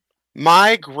survival.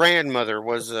 My grandmother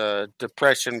was a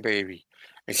Depression baby,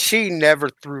 and she never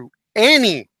threw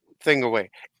anything away.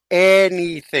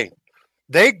 Anything.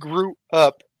 They grew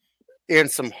up in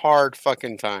some hard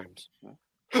fucking times.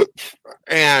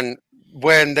 And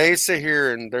when they sit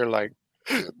here and they're like,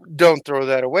 don't throw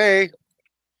that away.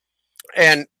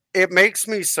 And it makes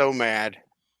me so mad.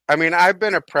 I mean, I've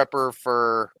been a prepper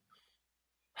for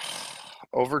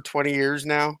over 20 years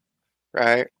now,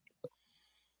 right?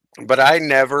 But I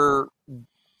never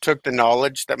took the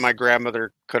knowledge that my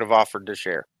grandmother could have offered to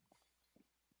share.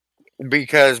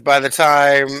 Because by the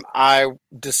time I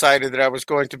decided that I was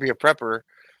going to be a prepper,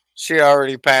 she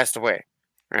already passed away.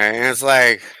 Right? And it's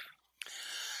like,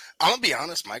 I'm going to be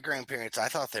honest, my grandparents, I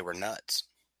thought they were nuts.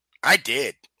 I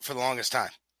did for the longest time.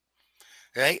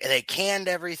 Right? They canned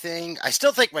everything. I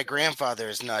still think my grandfather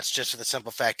is nuts just for the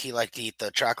simple fact he liked to eat the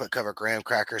chocolate-covered graham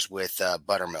crackers with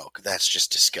buttermilk. That's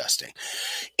just disgusting.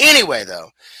 Anyway, though,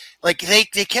 like they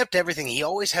kept everything. He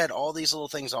always had all these little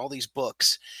things, all these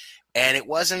books. And it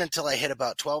wasn't until I hit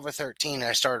about 12 or 13 and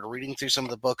I started reading through some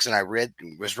of the books and I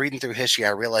was reading through history,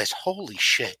 I realized, holy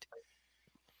shit.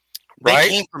 They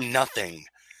came from nothing.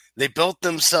 They built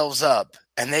themselves up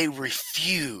and they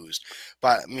refused.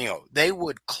 But, they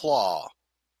would claw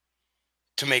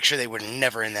to make sure they were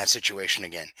never in that situation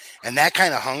again. And that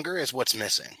kind of hunger is what's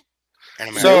missing.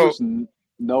 And there was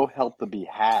no help to be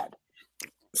had.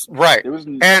 Right. There was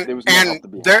no help to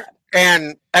be had.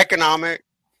 And economic,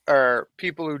 or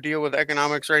people who deal with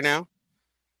economics right now,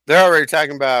 they're already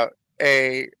talking about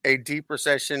a deep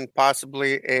recession,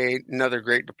 possibly another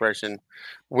Great Depression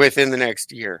within the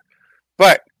next year.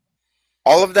 But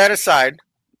all of that aside,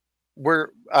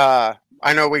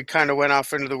 I know we kind of went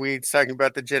off into the weeds talking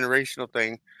about the generational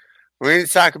thing. We need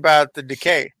to talk about the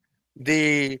decay,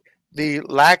 the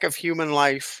lack of human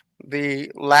life,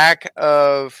 the lack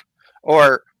of,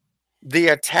 or the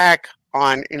attack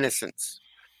on innocence.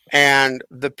 And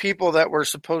the people that were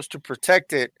supposed to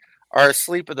protect it are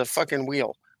asleep at the fucking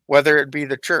wheel, whether it be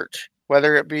the church,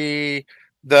 whether it be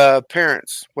the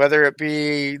parents, whether it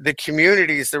be the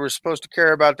communities that were supposed to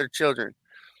care about their children.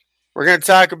 We're going to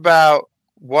talk about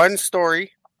one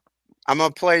story. I'm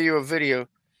going to play you a video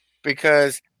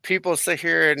because people sit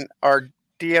here and are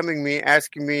DMing me,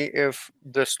 asking me if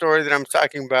the story that I'm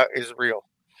talking about is real.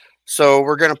 So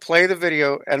we're going to play the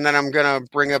video and then I'm going to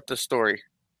bring up the story.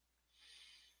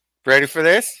 Ready for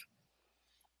this?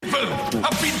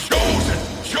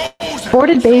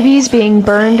 Aborted babies being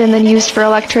burned and then used for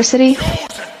electricity?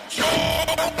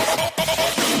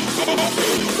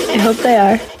 I hope they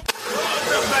are.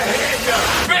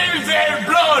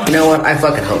 You know what? I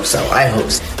fucking hope so. I hope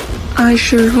so. I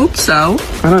sure hope so.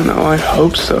 I don't know. I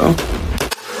hope so.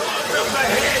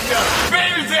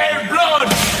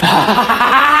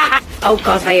 Oh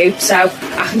god, I hope so.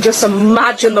 I can just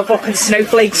imagine the fucking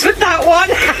snowflakes with that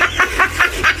one.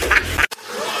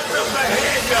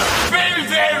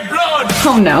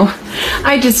 Oh no,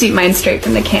 I just eat mine straight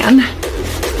from the can.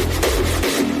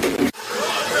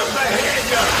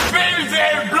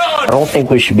 I don't think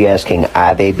we should be asking,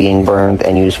 are they being burned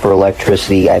and used for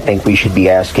electricity? I think we should be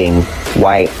asking,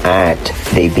 why aren't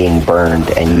they being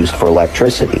burned and used for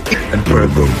electricity? And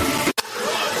burn them.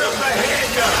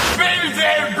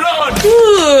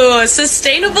 Ooh,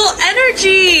 sustainable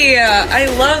energy! I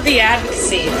love the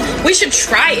advocacy. We should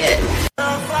try it. There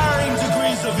are varying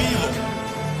degrees of evil.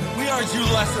 We urge you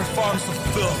lesser forms of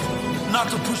filth not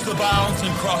to push the bounds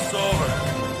and cross over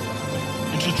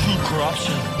into true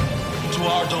corruption, into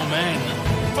our domain.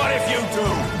 But if you do,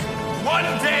 one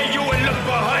day you will look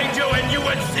behind you and you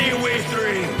will see we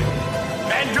three.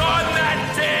 And on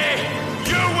that day,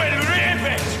 you will reap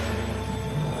it.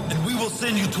 And we will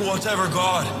send you to whatever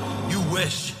God you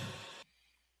wish.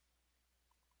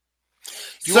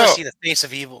 You want to see the face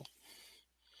of evil?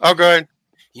 Oh, go ahead.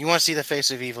 You want to see the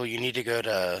face of evil? You need to go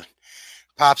to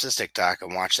Pops' TikTok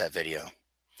and watch that video.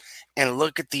 And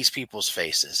look at these people's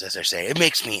faces as they're saying, it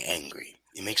makes me angry.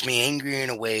 It makes me angry in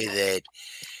a way that...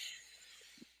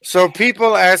 So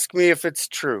people ask me if it's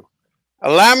true.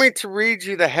 Allow me to read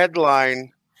you the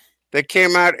headline that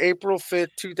came out April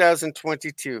 5th,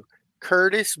 2022.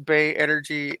 Curtis Bay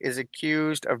Energy is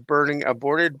accused of burning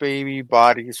aborted baby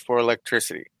bodies for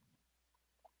electricity.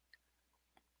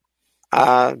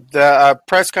 The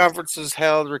press conference was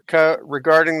held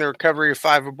regarding the recovery of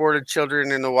 5 aborted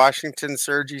children in the Washington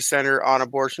Surgery Center on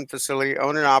abortion facility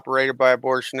owned and operated by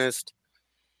abortionist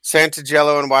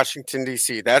Santagello in Washington,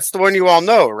 D.C. That's the one you all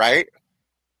know, right?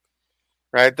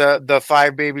 Right? The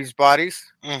 5 babies' bodies,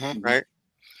 right?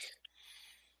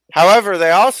 However,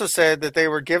 they also said that they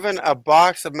were given a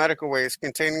box of medical waste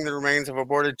containing the remains of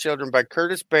aborted children by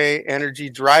Curtis Bay Energy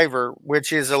driver,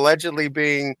 which is allegedly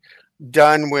being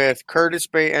done with Curtis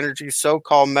Bay Energy's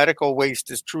so-called medical waste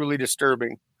is truly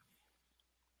disturbing.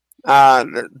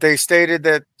 They stated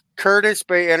that Curtis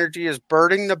Bay Energy is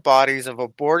burning the bodies of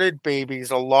aborted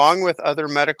babies along with other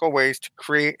medical waste to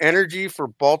create energy for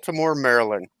Baltimore,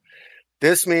 Maryland.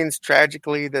 This means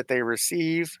tragically that they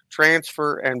receive,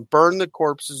 transfer, and burn the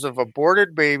corpses of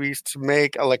aborted babies to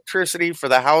make electricity for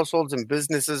the households and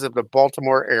businesses of the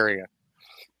Baltimore area.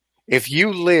 If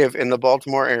you live in the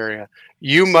Baltimore area,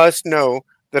 you must know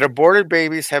that aborted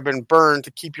babies have been burned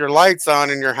to keep your lights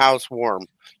on and your house warm.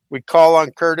 We call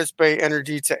on Curtis Bay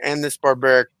Energy to end this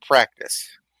barbaric practice.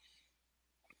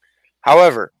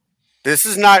 However, this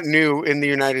is not new in the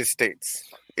United States.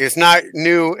 It's not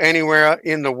new anywhere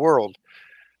in the world.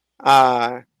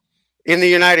 In the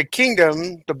United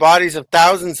Kingdom, the bodies of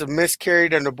thousands of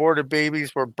miscarried and aborted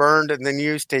babies were burned and then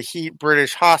used to heat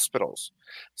British hospitals.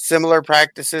 Similar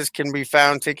practices can be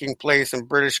found taking place in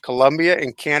British Columbia,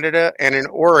 in Canada, and in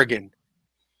Oregon.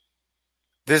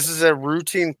 This is a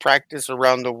routine practice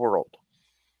around the world.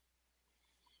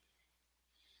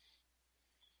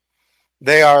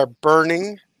 They are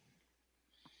burning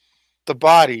the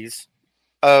bodies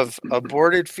of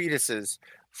aborted fetuses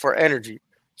for energy.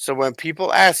 So when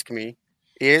people ask me,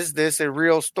 is this a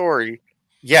real story?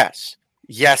 Yes.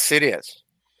 Yes, it is.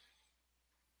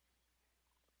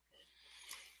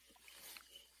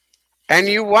 And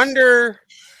you wonder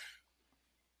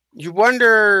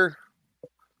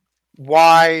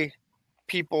why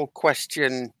people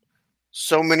question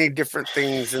so many different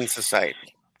things in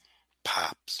society.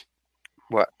 Pops.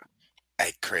 What?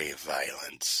 I crave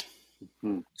violence.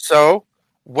 So,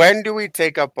 when do we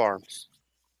take up arms?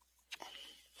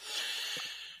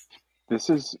 This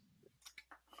has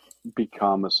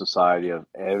become a society of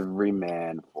every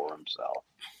man for himself.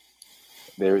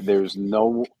 There's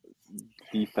no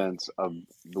defense of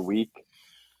the weak,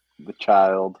 the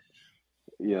child,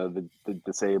 the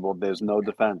disabled. There's no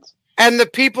defense. And the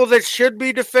people that should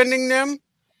be defending them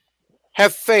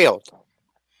have failed.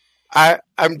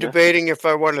 I'm debating if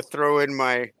I want to throw in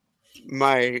my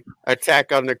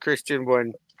attack on the Christian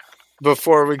one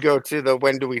before we go to the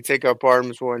when do we take up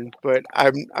arms one, but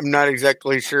I'm not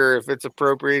exactly sure if it's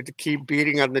appropriate to keep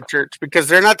beating on the church because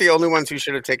they're not the only ones who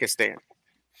should have taken a stand.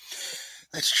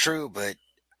 That's true, but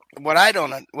what I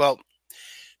don't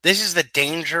this is the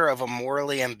danger of a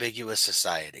morally ambiguous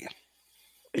society.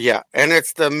 Yeah, and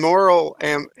it's the moral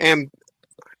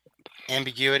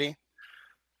ambiguity.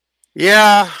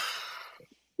 Yeah.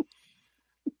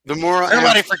 The moral.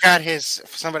 Somebody forgot his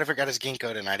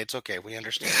ginkgo tonight. It's okay. We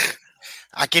understand.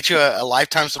 I'll get you a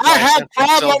lifetime supply. I have a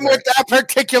problem with that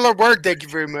particular word. Thank you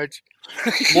very much.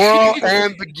 Moral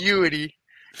ambiguity.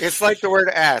 It's like the word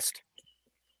asked.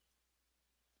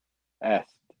 Asked.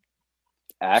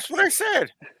 That's what I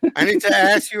said. I need to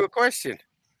ask you a question.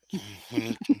 All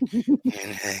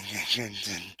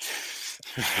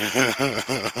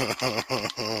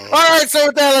right, so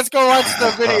with that, let's go watch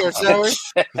the video, shall we?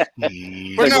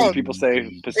 But no, people say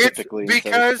specifically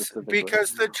because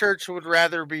the church would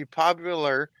rather be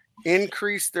popular,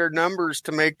 increase their numbers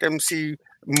to make them see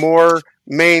more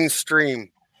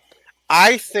mainstream.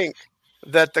 I think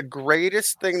that the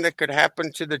greatest thing that could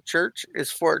happen to the church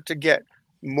is for it to get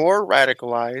more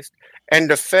radicalized and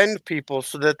defend people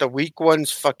so that the weak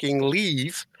ones fucking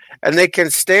leave and they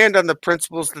can stand on the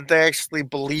principles that they actually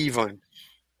believe on.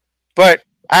 But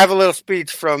I have a little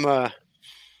speech from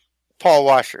Paul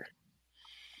Washer.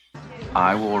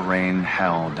 I will rain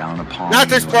hell down upon Not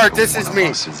this you part, until this one is of me.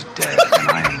 us is dead, and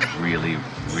I am really,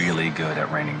 really good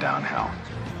at raining down hell.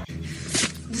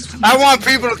 I want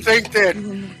people to think that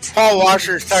Paul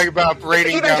Washer is talking about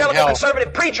raining down evangelical hell.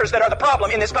 conservative preachers that are the problem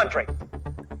in this country.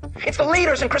 It's the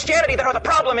leaders in Christianity that are the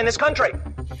problem in this country.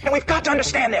 And we've got to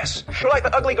understand this. We're like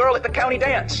the ugly girl at the county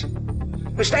dance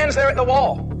who stands there at the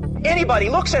wall. Anybody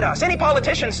looks at us, any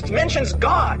politician mentions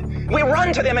God, we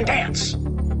run to them and dance.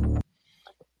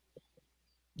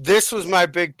 This was my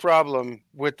big problem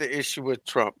with the issue with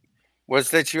Trump, was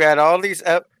that you had all these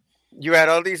you had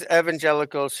all these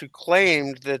evangelicals who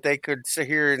claimed that they could sit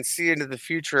here and see into the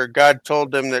future. God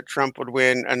told them that Trump would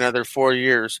win another 4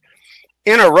 years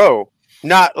in a row,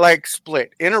 not like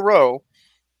split, in a row,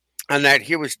 and that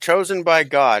he was chosen by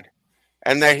God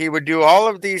and that he would do all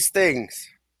of these things.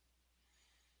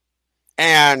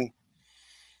 And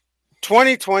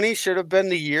 2020 should have been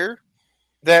the year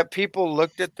that people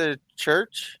looked at the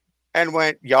church and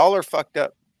went, y'all are fucked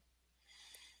up.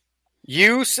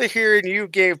 You sit here and you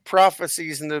gave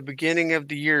prophecies in the beginning of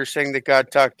the year saying that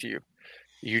God talked to you.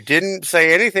 You didn't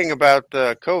say anything about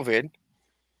the COVID.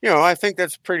 You know, I think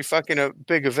that's pretty fucking a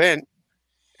big event.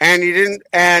 And you didn't,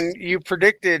 and you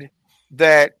predicted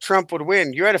that Trump would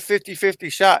win. You had a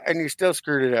 50-50 shot and you still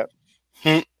screwed it up.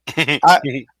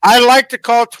 I like to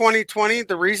call 2020,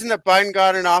 the reason that Biden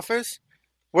got in office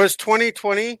was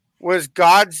 2020 was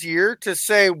God's year to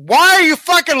say, why are you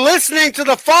fucking listening to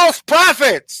the false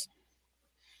prophets?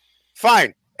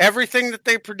 Fine. Everything that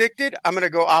they predicted, I'm going to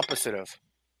go opposite of.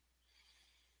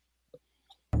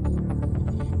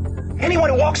 Anyone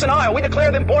who walks an aisle, we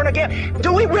declare them born again.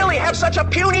 Do we really have such a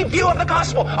puny view of the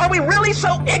gospel? Are we really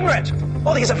so ignorant?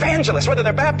 All these evangelists, whether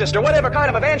they're Baptist or whatever kind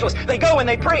of evangelists, they go and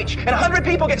they preach, and 100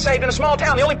 people get saved in a small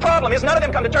town. The only problem is none of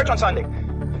them come to church on Sunday.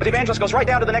 But the evangelist goes right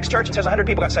down to the next church and says 100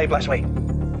 people got saved last week.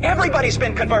 Everybody's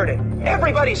been converted.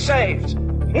 Everybody's saved.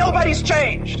 Nobody's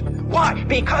changed. Why?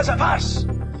 Because of us.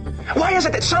 Why is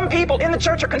it that some people in the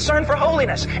church are concerned for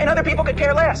holiness and other people could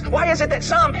care less? Why is it that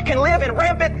some can live in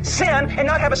rampant sin and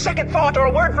not have a second thought or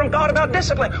a word from God about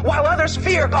discipline, while others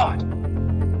fear God?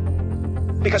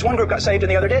 Because one group got saved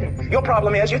and the other didn't. Your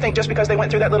problem is you think just because they went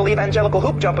through that little evangelical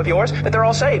hoop jump of yours that they're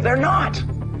all saved. They're not.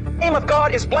 The name of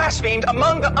God is blasphemed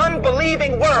among the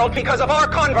unbelieving world because of our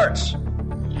converts.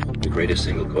 The greatest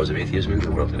single cause of atheism in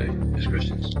the world today is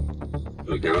Christians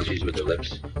who acknowledge Jesus with their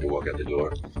lips and walk out the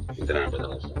door and deny him with their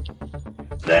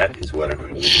lips. That is what an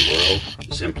unbelieving world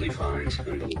simply finds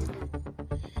unbelievable.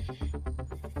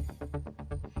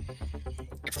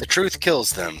 If the truth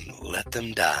kills them, let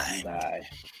them die.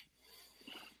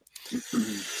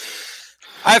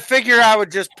 I figure I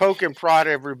would just poke and prod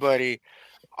everybody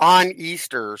on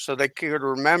Easter so they could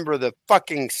remember the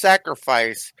fucking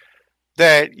sacrifice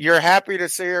that you're happy to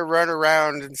see her run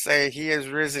around and say, he has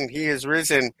risen, he has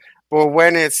risen. But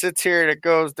when it sits here and it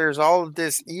goes, there's all of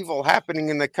this evil happening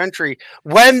in the country.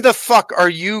 When the fuck are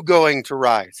you going to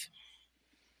rise?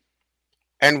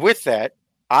 And with that,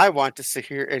 I want to sit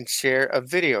here and share a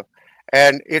video.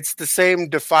 And it's the same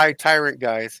Defy Tyrant,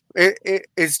 guys.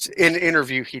 It's an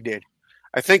interview he did.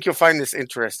 I think you'll find this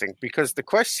interesting because the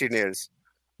question is,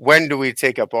 when do we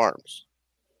take up arms?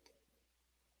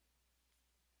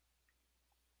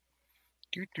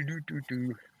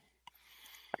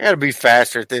 I gotta be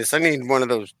faster at this. I need one of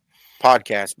those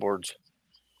podcast boards.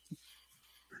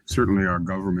 Certainly our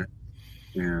government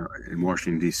in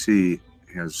Washington, D.C.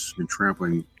 has been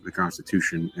trampling the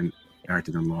Constitution and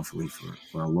acted unlawfully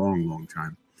for a long, long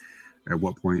time. At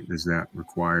what point does that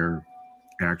require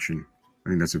action? I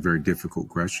think that's a very difficult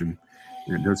question.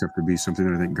 And it does have to be something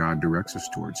that I think God directs us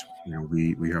towards. You know,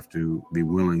 we have to be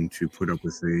willing to put up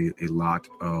with a lot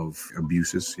of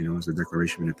abuses, you know, as the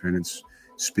Declaration of Independence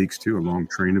speaks to, a long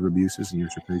train of abuses and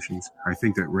usurpations. I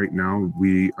think that right now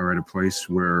we are at a place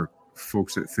where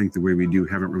folks that think the way we do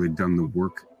haven't really done the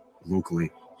work locally.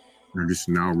 They're just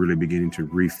now really beginning to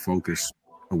refocus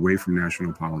away from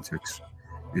national politics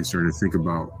and starting to think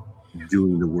about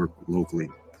doing the work locally,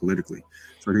 politically.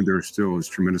 So I think there still is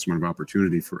a tremendous amount of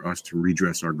opportunity for us to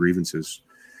redress our grievances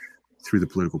through the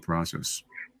political process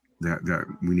that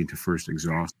we need to first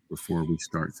exhaust before we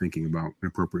start thinking about an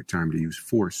appropriate time to use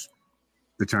force.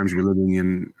 The times we're living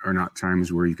in are not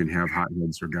times where you can have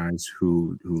hotheads or guys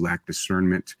who lack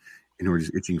discernment and who are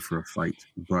just itching for a fight.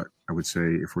 But I would say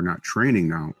if we're not training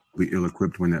now, we'll be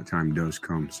ill-equipped when that time does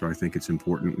come. So I think it's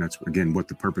important. And that's, again, what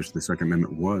the purpose of the Second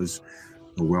Amendment was,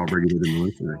 a well-regulated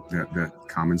military, that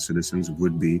common citizens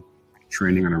would be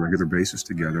training on a regular basis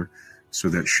together so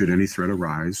that should any threat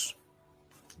arise,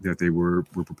 that they were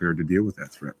prepared to deal with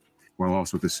that threat, while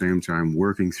also at the same time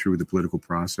working through the political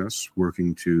process,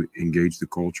 working to engage the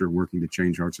culture, working to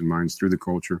change hearts and minds through the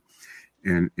culture,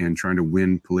 and trying to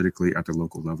win politically at the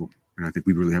local level. And I think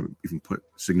we really haven't even put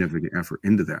significant effort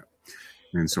into that.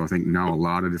 And so I think now a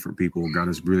lot of different people, God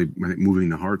is really, I think, moving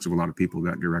the hearts of a lot of people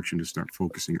that direction to start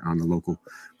focusing on the local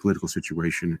political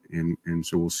situation. And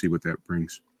so we'll see what that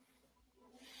brings.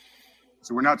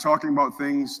 So we're not talking about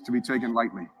things to be taken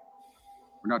lightly.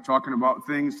 We're not talking about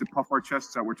things to puff our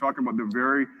chests out. We're talking about the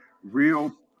very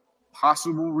real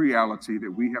possible reality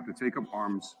that we have to take up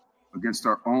arms against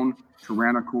our own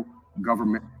tyrannical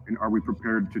government. And are we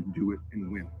prepared to do it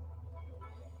and win?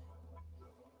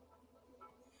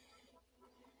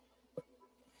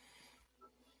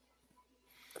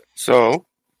 So,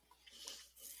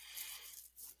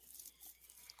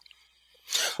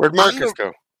 where'd Marcus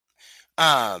go?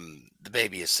 The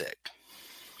baby is sick.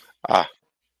 Ah.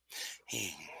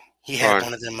 He had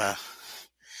one of them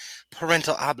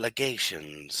parental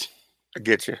obligations. I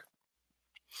get you.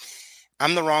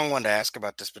 I'm the wrong one to ask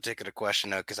about this particular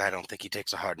question, though, because I don't think he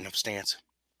takes a hard enough stance.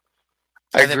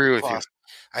 I agree with you.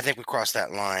 I think we crossed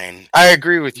that line. I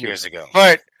agree with you. Years ago.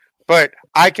 But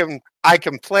I can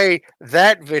play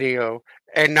that video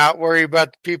and not worry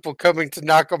about the people coming to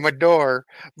knock on my door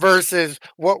versus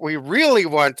what we really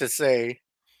want to say,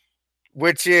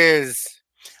 which is,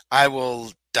 I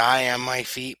will die on my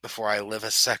feet before I live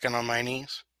a second on my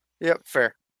knees. Yep,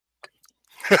 fair.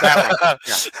 That one.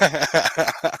 Yeah.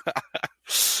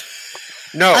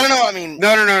 No. I don't know. I mean,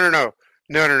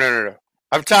 No.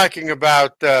 I'm talking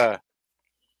about the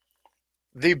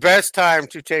best time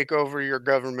to take over your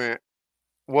government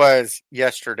was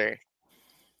yesterday.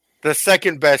 The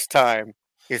second best time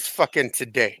is fucking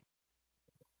today.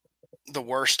 The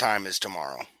worst time is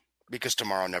tomorrow, because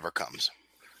tomorrow never comes.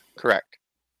 Correct.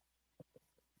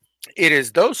 It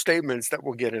is those statements that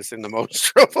will get us in the most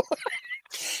trouble.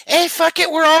 Hey, fuck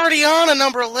it. We're already on a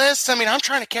number of lists. I mean, I'm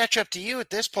trying to catch up to you at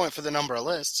this point for the number of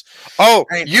lists. Oh,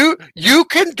 you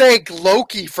can thank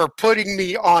Loki for putting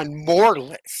me on more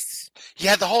lists.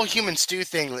 Yeah, the whole human stew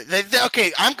thing.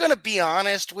 Okay, I'm going to be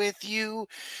honest with you.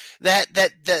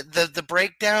 The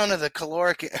breakdown of the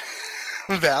caloric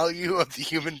value of the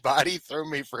human body threw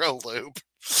me for a loop.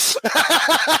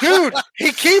 Dude,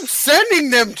 he keeps sending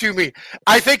them to me.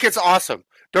 I think it's awesome.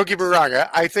 Don't get me wrong.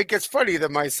 I think it's funny that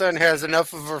my son has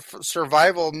enough of a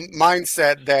survival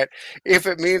mindset that if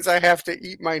it means I have to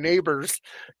eat my neighbors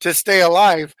to stay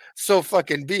alive, so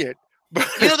fucking be it. But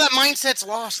you know, that mindset's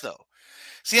lost, though.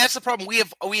 See, that's the problem. We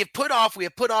have put off, we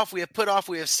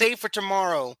have saved for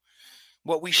tomorrow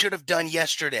what we should have done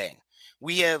yesterday.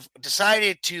 We have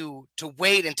decided to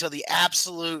wait until the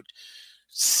absolute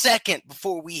second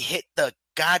before we hit the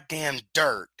goddamn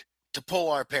dirt to pull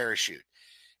our parachute.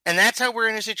 And that's how we're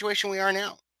in a situation we are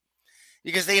now.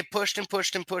 Because they have pushed and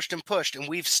pushed and pushed and pushed. And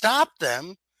we've stopped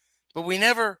them, but we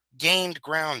never gained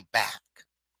ground back.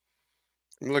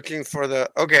 I'm looking for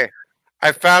okay.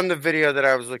 I found the video that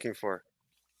I was looking for.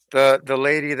 The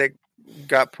lady that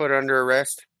got put under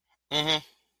arrest. Mm-hmm.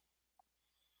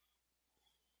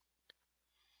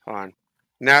 Hold on.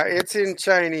 Now, it's in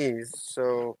Chinese,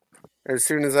 so as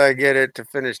soon as I get it to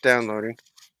finish downloading.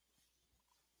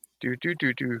 Do.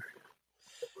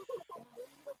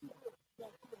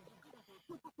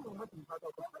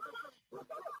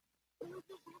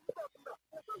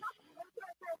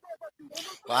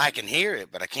 Well, I can hear it,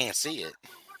 but I can't see it.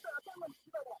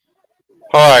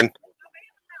 Hold on.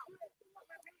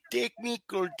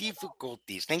 Technical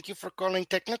difficulties. Thank you for calling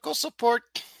technical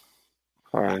support.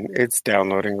 Hold on. It's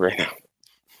downloading right now.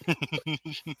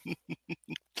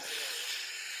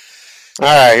 All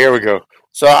right, here we go.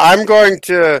 So I'm going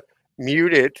to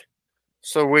mute it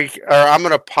I'm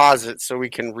going to pause it so we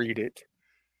can read it.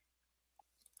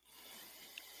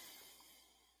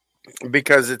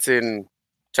 Because it's in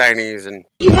Chinese and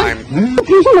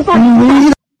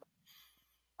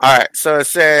all right, so it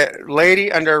said,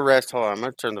 lady under arrest. Hold on, I'm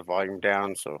going to turn the volume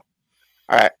down. All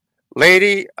right,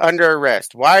 lady under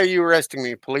arrest. Why are you arresting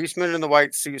me? Policeman in the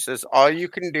white suit says, all you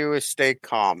can do is stay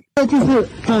calm. I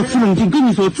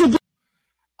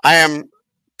am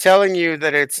telling you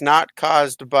that it's not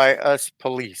caused by us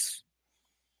police.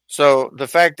 So the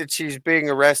fact that she's being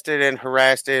arrested and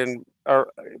harassed and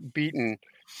beaten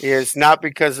is not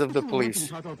because of the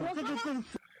police.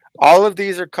 All of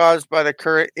these are caused by the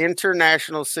current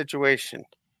international situation.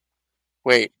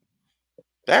 Wait,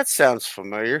 that sounds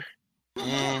familiar.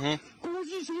 Mm-hmm.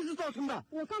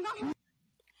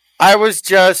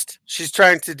 She's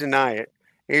trying to deny it.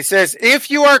 He says, if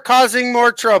you are causing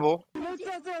more trouble,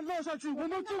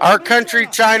 our country,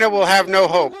 China, will have no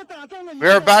hope.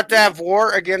 We're about to have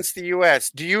war against the U.S.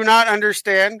 Do you not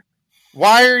understand?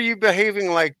 Why are you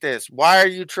behaving like this? Why are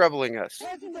you troubling us?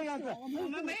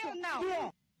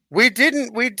 We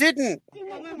didn't.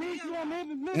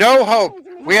 No hope.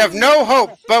 We have no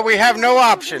hope, but we have no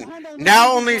option.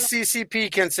 Now only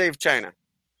CCP can save China.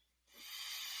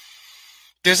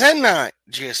 Does that not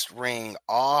just ring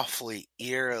awfully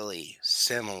eerily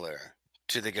similar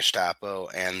to the Gestapo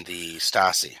and the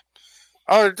Stasi?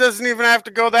 Oh, it doesn't even have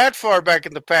to go that far back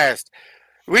in the past.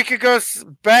 We could go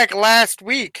back last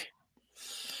week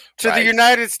to the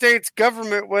United States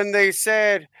government when they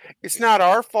said, it's not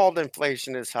our fault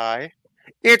inflation is high.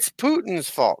 It's Putin's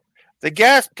fault. The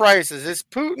gas prices, it's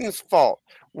Putin's fault.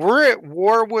 We're at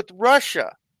war with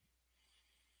Russia.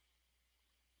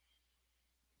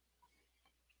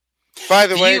 By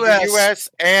the way, the U.S.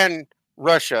 and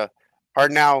Russia are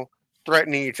now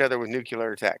threatening each other with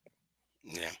nuclear attack.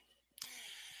 Yeah.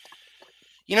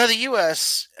 You know, the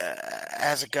U.S.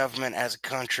 As a government, as a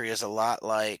country, is a lot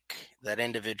like that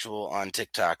individual on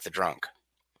TikTok, the drunk.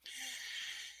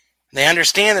 They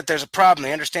understand that there's a problem.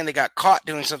 They understand they got caught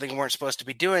doing something they weren't supposed to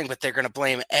be doing, but they're going to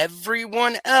blame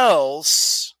everyone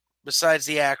else besides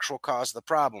the actual cause of the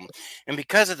problem. And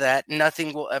because of that,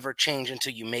 nothing will ever change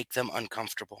until you make them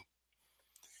uncomfortable,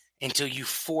 until you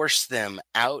force them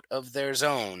out of their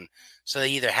zone. So they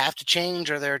either have to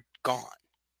change or they're gone.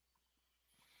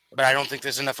 But I don't think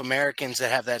there's enough Americans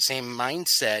that have that same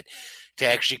mindset to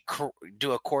actually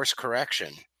do a course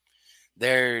correction.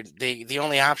 The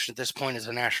only option at this point is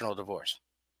a national divorce.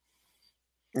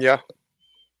 Yeah.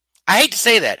 I hate to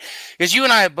say that because you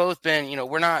and I have both been, you know,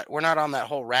 we're not on that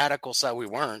whole radical side. We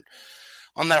weren't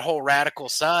on that whole radical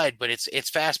side, but it's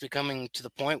fast becoming to the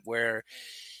point where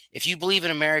if you believe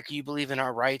in America, you believe in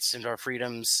our rights and our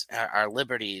freedoms, our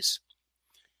liberties,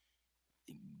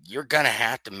 you're going to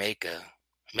have to make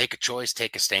a choice,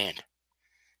 take a stand,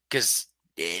 because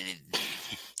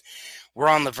we're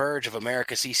on the verge of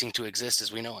America ceasing to exist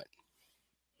as we know it.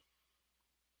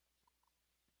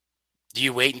 Do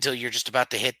you wait until you're just about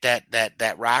to hit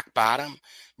that rock bottom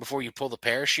before you pull the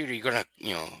parachute, or are you going to,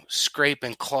 you know, scrape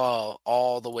and claw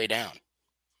all the way down?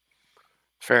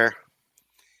 Fair.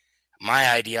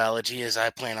 My ideology is I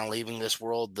plan on leaving this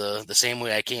world the same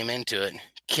way I came into it,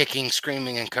 kicking,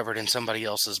 screaming, and covered in somebody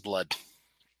else's blood.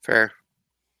 Fair.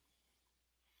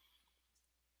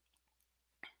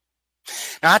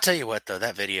 Now, I'll tell you what, though,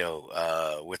 that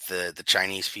video with the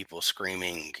Chinese people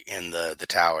screaming in the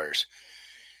towers,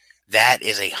 that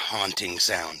is a haunting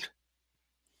sound.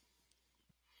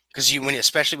 Because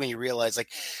especially when you realize,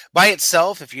 like, by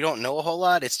itself, if you don't know a whole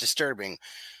lot, it's disturbing.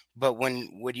 But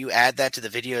when you add that to the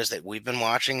videos that we've been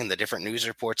watching and the different news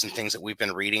reports and things that we've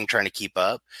been reading, trying to keep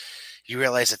up, you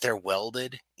realize that they're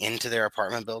welded into their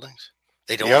apartment buildings.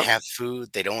 They don't have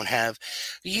food. They don't have.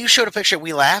 You showed a picture.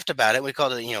 We laughed about it. We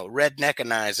called it,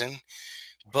 redneckanizing.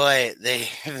 But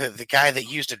the guy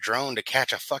that used a drone to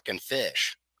catch a fucking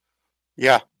fish.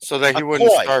 Yeah, so that he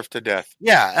wouldn't starve to death.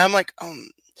 Yeah, and I'm like,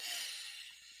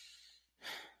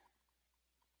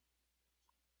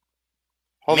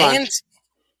 hold on.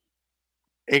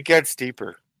 It gets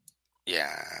deeper.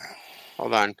 Yeah.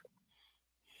 Hold on.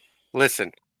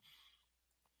 Listen.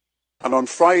 And on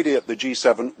Friday at the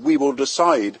G7, we will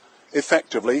decide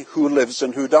effectively who lives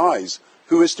and who dies,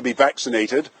 who is to be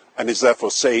vaccinated and is therefore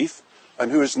safe,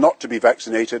 and who is not to be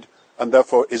vaccinated and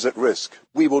therefore is at risk.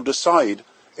 We will decide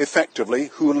effectively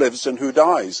who lives and who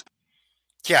dies.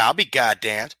 Yeah, I'll be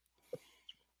goddamned.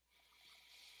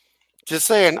 Just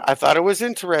saying, I thought it was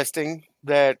interesting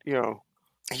that,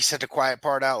 He said the quiet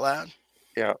part out loud?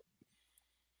 Yeah.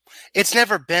 It's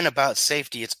never been about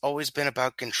safety. It's always been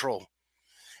about control.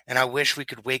 And I wish we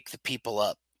could wake the people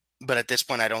up. But at this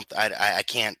point, I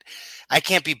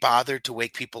can't be bothered to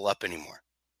wake people up anymore.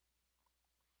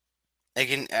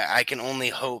 I can only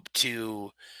hope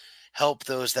to help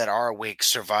those that are awake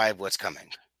survive what's coming.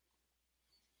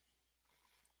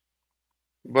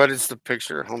 But it's the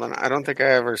picture. Hold on. I don't think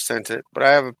I ever sent it, but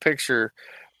I have a picture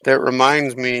that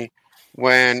reminds me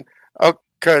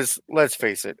because let's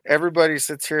face it, everybody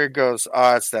sits here and goes,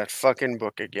 oh, it's that fucking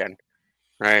book again,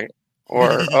 right?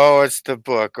 Or, oh, it's the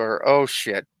book, or, oh,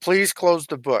 shit, please close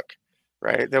the book,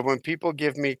 right? That when people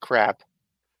give me crap,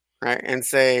 right, and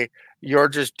say, you're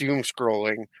just doom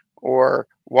scrolling, or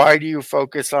why do you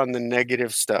focus on the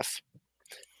negative stuff?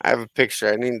 I have a picture.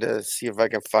 I need to see if I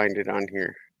can find it on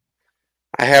here.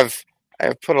 I have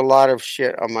put a lot of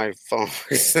shit on my phone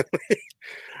recently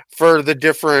for the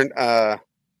different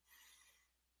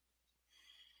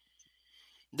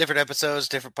episodes,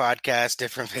 different podcasts,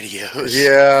 different videos.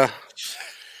 Yeah.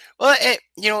 Well,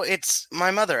 it's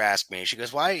my mother asked me. She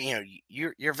goes, "Why?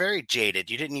 You're very jaded.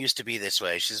 You didn't used to be this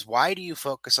way." She says, "Why do you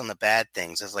focus on the bad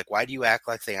things?" I was like, "Why do you act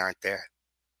like they aren't there?"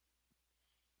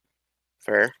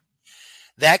 Fair.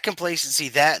 That complacency,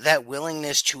 that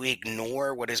willingness to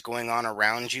ignore what is going on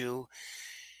around you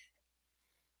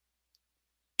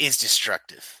is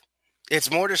destructive. It's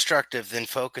more destructive than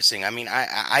focusing. I mean,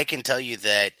 I can tell you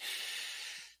that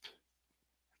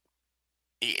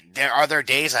there are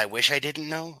days I wish I didn't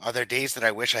know. Are there days that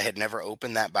I wish I had never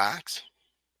opened that box?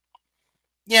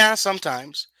 Yeah,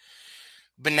 sometimes.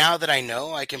 But now that I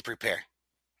know, I can prepare.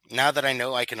 Now that I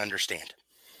know, I can understand.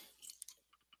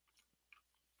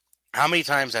 How many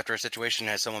times after a situation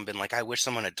has someone been like, I wish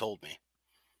someone had told me?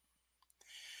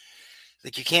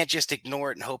 Like, you can't just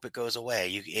ignore it and hope it goes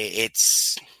away.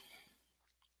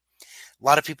 A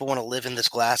lot of people want to live in this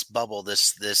glass bubble,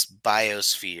 this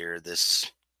biosphere,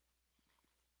 this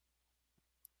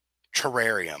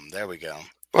terrarium. There we go.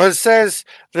 Well, it says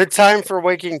the time for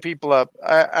waking people up,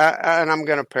 and I'm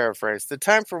going to paraphrase, the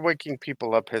time for waking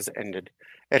people up has ended.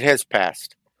 It has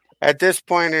passed. At this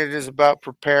point, it is about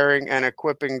preparing and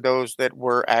equipping those that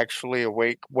were actually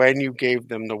awake when you gave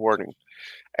them the warning.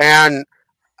 And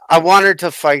I wanted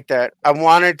to fight that. I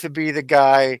wanted to be the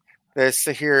guy that's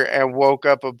here and woke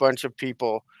up a bunch of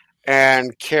people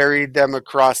and carried them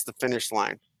across the finish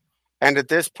line. And at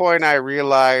this point, I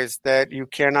realized that you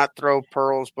cannot throw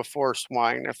pearls before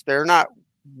swine. If they're not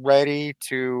ready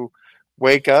to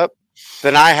wake up,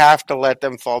 then I have to let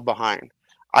them fall behind.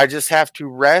 I just have to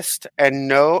rest and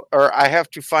know, or I have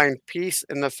to find peace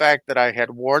in the fact that I had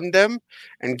warned them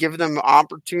and give them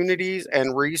opportunities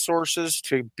and resources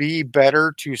to be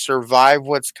better, to survive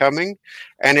what's coming.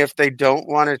 And if they don't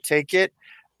want to take it,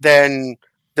 then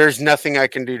there's nothing I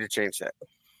can do to change that.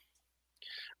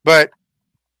 But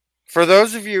for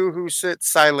those of you who sit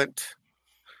silent,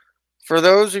 for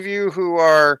those of you who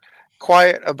are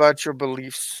quiet about your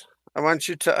beliefs, I want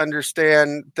you to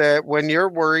understand that when you're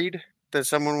worried that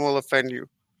someone will offend you,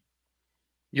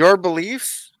 your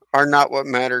beliefs are not what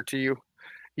matter to you.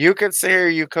 You can say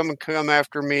you come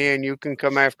after me, and you can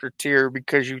come after Tyr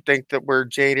because you think that we're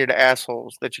jaded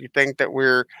assholes, that you think that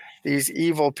we're these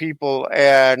evil people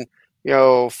and, you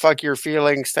know, fuck your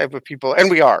feelings type of people.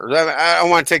 And we are. I don't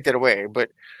want to take that away.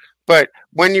 But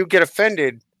when you get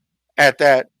offended at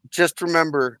that, just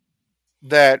remember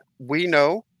that we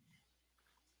know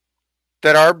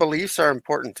that our beliefs are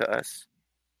important to us.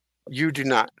 You do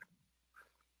not.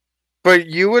 But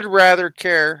you would rather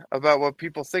care about what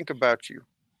people think about you.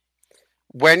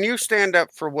 When you stand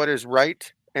up for what is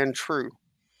right and true,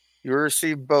 you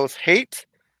receive both hate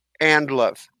and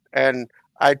love. And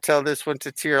I tell this one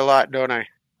to Tyr a lot, don't I?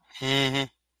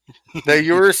 Mm-hmm. That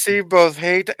you receive both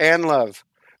hate and love.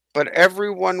 But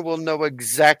everyone will know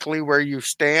exactly where you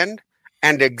stand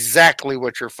and exactly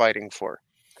what you're fighting for.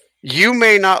 You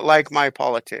may not like my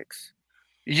politics.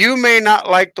 You may not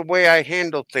like the way I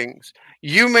handle things.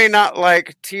 You may not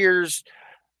like Tyr's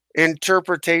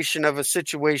interpretation of a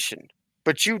situation.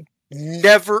 But you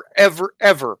never, ever,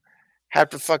 ever have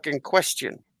to fucking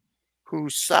question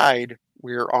whose side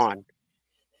we're on.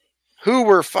 Who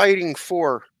we're fighting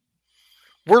for.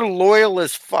 We're loyal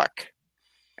as fuck.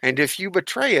 And if you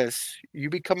betray us, you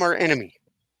become our enemy.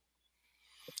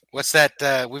 What's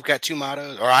that? We've got two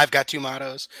mottos, or I've got two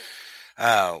mottos.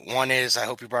 One is, I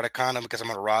hope you brought a condom because I'm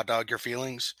going to raw dog your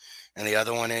feelings. And the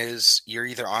other one is, you're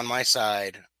either on my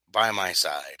side, by my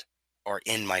side, or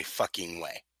in my fucking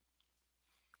way.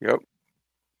 Yep.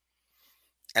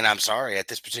 And I'm sorry, at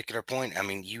this particular point, I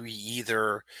mean, you're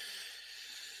either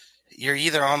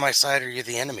on my side or you're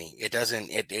the enemy. It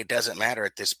doesn't matter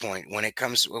at this point. When it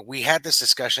comes, we had this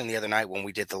discussion the other night when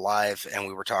we did the live and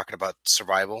we were talking about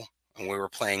survival and we were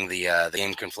playing the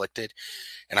game Conflicted.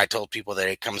 And I told people that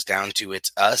it comes down to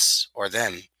it's us or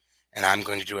them. And I'm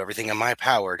going to do everything in my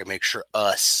power to make sure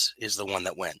us is the one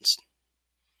that wins.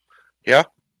 Yeah.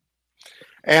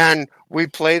 And we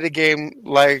play the game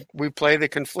like we play the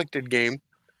Conflicted game.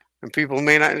 And people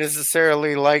may not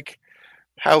necessarily like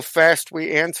how fast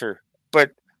we answer.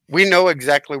 But we know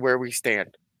exactly where we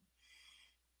stand.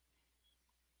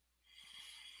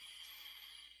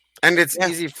 And it's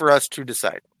easy for us to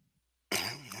decide.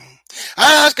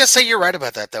 I was going to say you're right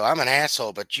about that, though. I'm an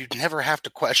asshole, but you never have to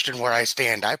question where I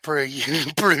stand.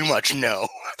 You pretty much know.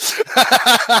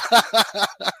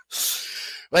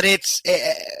 But it's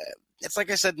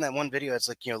like I said in that one video. It's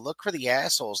like, you know, look for the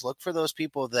assholes. Look for those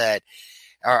people that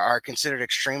are considered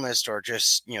extremists or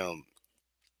just, you know,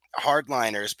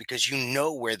 hardliners, because you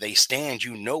know where they stand.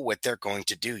 You know what they're going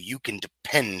to do. You can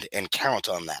depend and count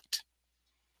on that.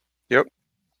 Yep.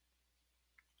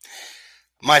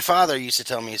 My father used to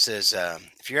tell me, he says,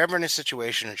 if you're ever in a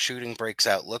situation and shooting breaks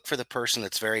out, look for the person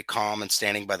that's very calm and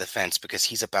standing by the fence because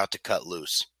he's about to cut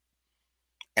loose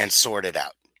and sort it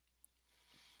out.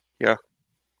 Yeah.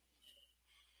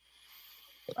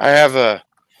 I have a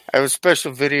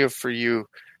special video for you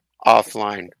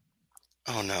offline.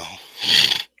 Oh, no.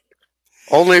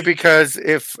 Only because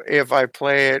if I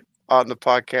play it on the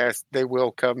podcast, they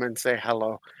will come and say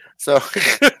hello. So,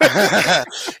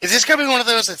 is this going to be one of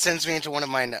those that sends me into one of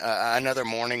my another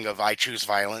morning of I choose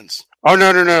violence? Oh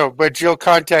no! But you'll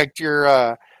contact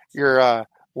your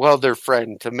welder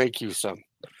friend to make you some.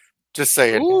 Just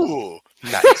saying. Ooh,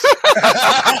 nice.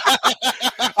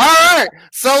 All right.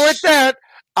 So with that,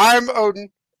 I'm Odin.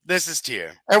 This is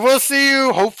Tyr, and we'll see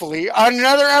you hopefully on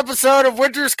another episode of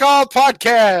Winter's Call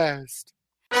Podcast.